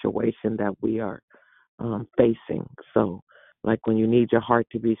our situation that we are facing. So like when you need your heart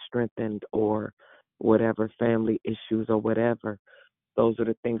to be strengthened, or whatever, family issues or whatever, those are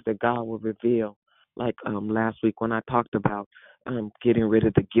the things that God will reveal. Like last week when I talked about getting rid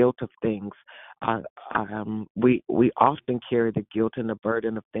of the guilt of things, we often carry the guilt and the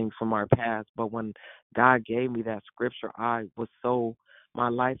burden of things from our past. But when God gave me that scripture, my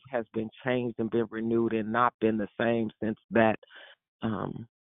life has been changed and been renewed and not been the same since that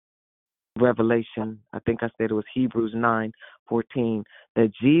revelation. I think I said it was Hebrews 9:14,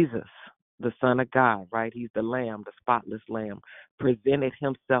 that Jesus, the Son of God, right? He's the Lamb, the spotless Lamb, presented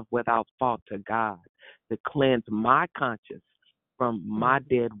himself without fault to God to cleanse my conscience from my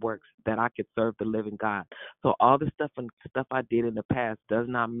dead works, that I could serve the living God. So all the stuff I did in the past does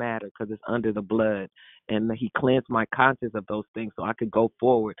not matter because it's under the blood. And he cleansed my conscience of those things so I could go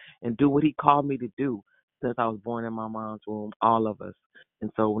forward and do what he called me to do since I was born in my mom's womb, all of us.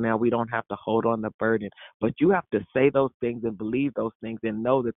 And so now we don't have to hold on the burden. But you have to say those things and believe those things and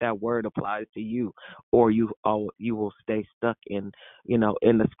know that that word applies to you, or you will stay stuck in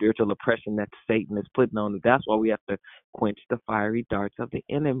the spiritual oppression that Satan is putting on you. That's why we have to quench the fiery darts of the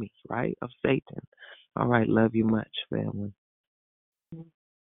enemy, right, of Satan. All right, love you much, family.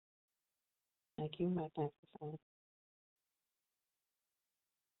 Thank you, my thanks.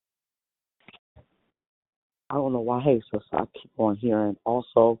 I don't know why, hey, so I keep on hearing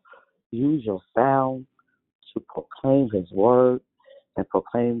also use your sound to proclaim his word and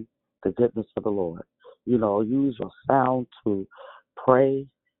proclaim the goodness of the Lord. Use your sound to pray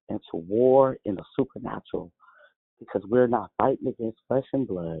and to war in the supernatural, because we're not fighting against flesh and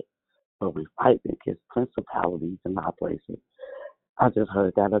blood, but we're fighting against principalities and high places. I just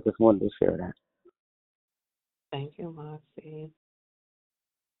heard that. I just wanted to share that. Thank you, Marcy.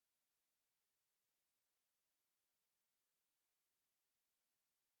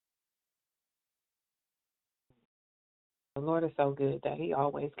 The Lord is so good that he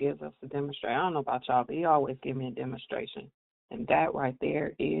always gives us a demonstration. I don't know about y'all, but he always gives me a demonstration. And that right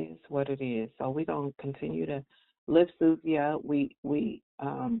there is what it is. So we're going to continue to lift Susie up. We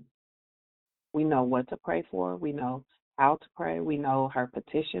know what to pray for. We know how to pray. We know her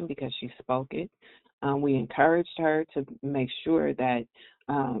petition because she spoke it. We encouraged her to make sure that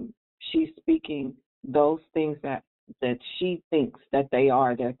she's speaking those things that she thinks that they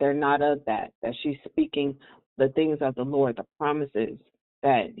are, that they're not of that she's speaking the things of the Lord, the promises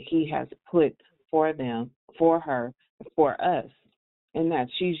that he has put for them, for her, for us, and that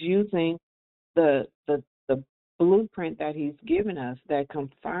she's using the blueprint that he's given us that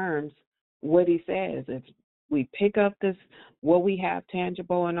confirms what he says. If we pick up what we have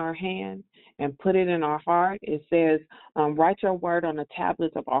tangible in our hand and put it in our heart, it says, write your word on the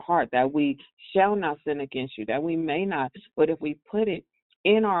tablets of our heart, that we shall not sin against you, that we may not. But if we put it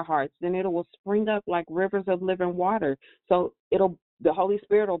in our hearts, then it will spring up like rivers of living water. So the Holy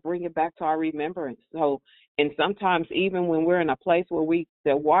Spirit will bring it back to our remembrance. So, and sometimes even when we're in a place where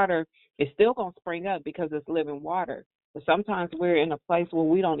the water is still going to spring up because it's living water. But sometimes we're in a place where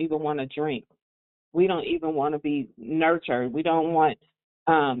we don't even want to drink. We don't even want to be nurtured. We don't want,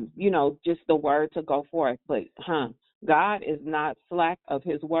 just the word to go forth. But, God is not slack of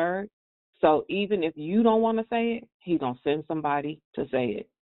his word. So even if you don't want to say it, he's going to send somebody to say it.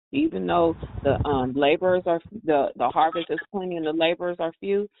 Even though the laborers are, the harvest is plenty and the laborers are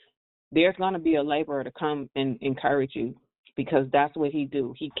few, there's going to be a laborer to come and encourage you, because that's what he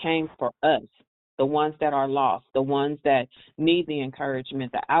do. He came for us, the ones that are lost, the ones that need the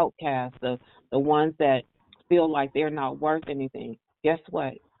encouragement, the outcasts, the ones that feel like they're not worth anything. Guess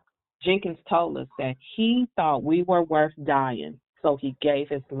what? Jenkins told us that he thought we were worth dying, so he gave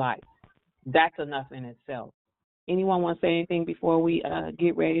his life. That's enough in itself. Anyone want to say anything before we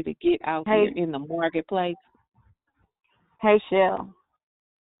get ready to get out here in the marketplace? Hey, Shell.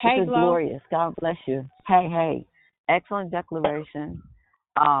 Hey, this is Glo. glorious. God bless you. Hey. Excellent declaration.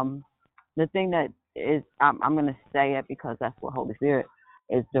 The thing that is, I'm going to say it because that's what Holy Spirit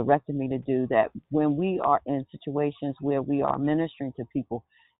is directing me to do, that when we are in situations where we are ministering to people,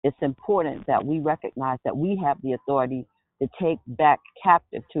 it's important that we recognize that we have the authority to take back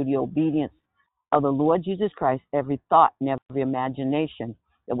captive to the obedience of the Lord Jesus Christ every thought and every imagination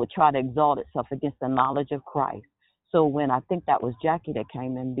that would try to exalt itself against the knowledge of Christ. So when I think that was Jackie that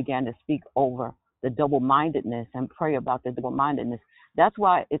came in and began to speak over the double-mindedness and pray about the double-mindedness, that's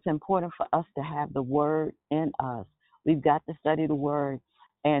why it's important for us to have the word in us. We've got to study the word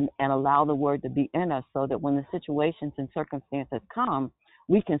and allow the word to be in us, so that when the situations and circumstances come,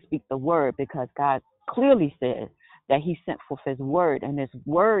 we can speak the word, because God clearly says that he sent forth his word and his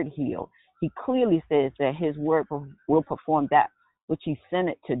word healed. He clearly says that his word will perform that which he sent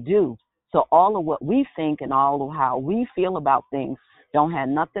it to do. So all of what we think and all of how we feel about things don't have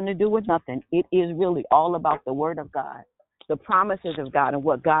nothing to do with nothing. It is really all about the word of God, the promises of God, and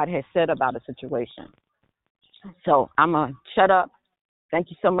what God has said about a situation. So I'm going to shut up. Thank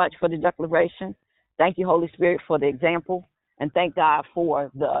you so much for the declaration. Thank you, Holy Spirit, for the example. And thank God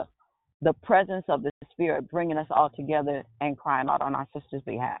for the presence of the Spirit bringing us all together and crying out on our sister's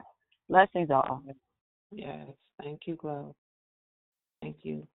behalf. Blessings all. Yes. Thank you, Glo. Thank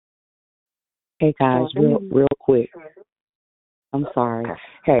you. Hey, guys, real quick. I'm sorry.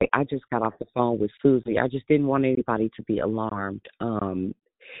 Hey, I just got off the phone with Susie. I just didn't want anybody to be alarmed.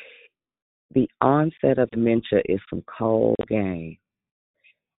 The onset of dementia is from cold game.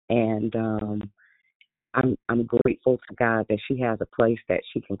 And I'm grateful to God that she has a place that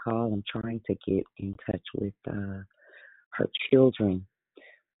she can call. I'm trying to get in touch with her children.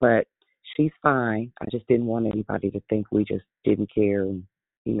 But she's fine. I just didn't want anybody to think we just didn't care and,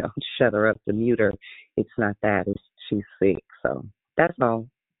 shut her up, to mute her. It's not that. She's sick. So that's all.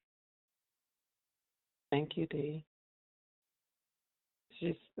 Thank you, Dee.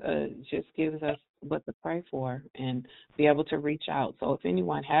 Just gives us what to pray for and be able to reach out. So if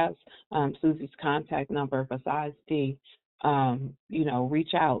anyone has Susie's contact number besides Dee,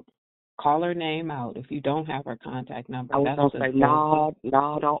 reach out. Call her name out if you don't have her contact number. I was going to say,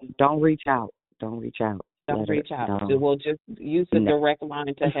 don't reach out. Don't reach out. Don't reach out. No. We'll just use the direct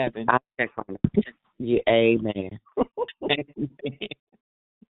line to heaven. I'll check on it. Yeah, amen.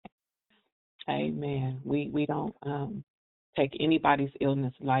 Amen. We don't take anybody's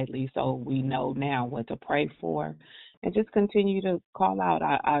illness lightly, so we know now what to pray for, and just continue to call out.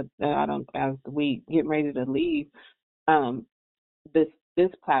 I don't, as we get ready to leave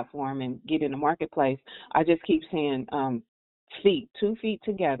this platform and get in the marketplace, I just keep saying 2 feet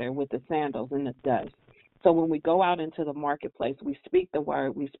together with the sandals in the dust. So when we go out into the marketplace, we speak the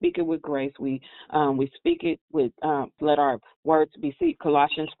word, we speak it with grace, we speak it with let our words be seen.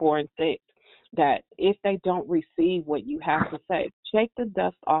 Colossians 4:6. That if they don't receive what you have to say, shake the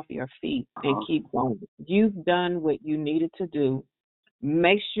dust off your feet and keep going. You've done what you needed to do.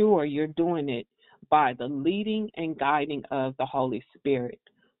 Make sure you're doing it by the leading and guiding of the Holy Spirit.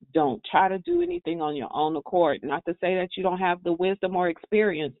 Don't try to do anything on your own accord. Not to say that you don't have the wisdom or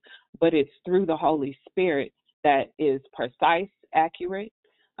experience, but it's through the Holy Spirit that is precise, accurate,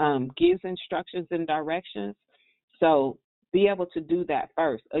 gives instructions and directions. So be able to do that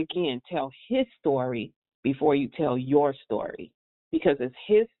first. Again, tell his story before you tell your story, because it's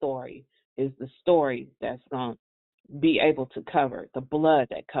his story is the story that's going to be able to cover the blood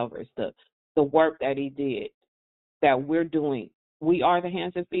that covers the work that he did, that we're doing. We are the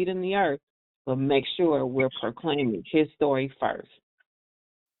hands and feet in the earth, but make sure we're proclaiming his story first.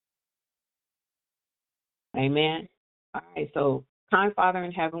 Amen. All right, so kind Father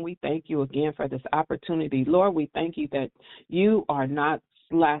in heaven, we thank you again for this opportunity. Lord, we thank you that you are not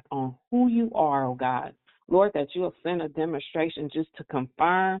slack on who you are, oh God. Lord, that you have sent a demonstration just to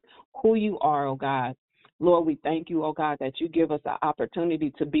confirm who you are, oh God. Lord, we thank you, oh God, that you give us an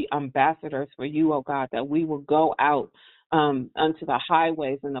opportunity to be ambassadors for you, oh God, that we will go out unto the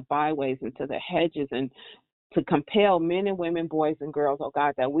highways and the byways and to the hedges and to compel men and women, boys and girls, oh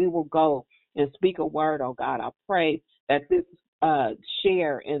God, that we will go and speak a word, oh God. I pray that this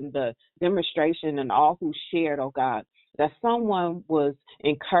share in the demonstration and all who shared, oh God, that someone was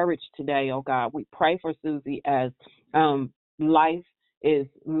encouraged today, oh God. We pray for Susie as life is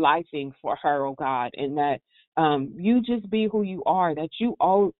lifing for her, oh God, and that you just be who you are, that you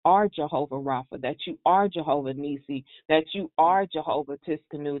are Jehovah Rapha, that you are Jehovah Nisi, that you are Jehovah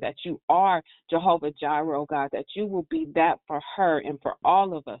Tiskanu, that you are Jehovah Jireh, oh God, that you will be that for her and for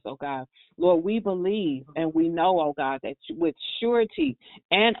all of us, oh God. Lord, we believe and we know, oh God, that with surety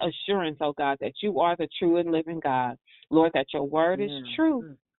and assurance, oh God, that you are the true and living God. Lord, that your word is true.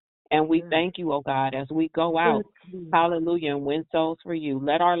 And we thank you, oh God, as we go out, hallelujah, and win souls for you.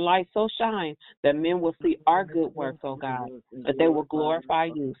 Let our light so shine that men will see our good works, oh God, that they will glorify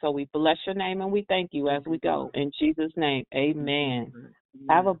you. So we bless your name and we thank you as we go. In Jesus' name, amen.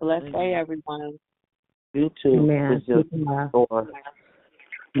 Have a blessed day, everyone. You too. Amen.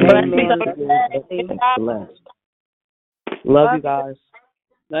 Blessed. Love you guys.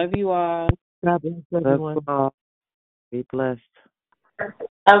 Love you all. God bless everyone. Be blessed.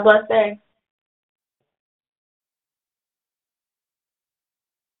 Have a blessed day.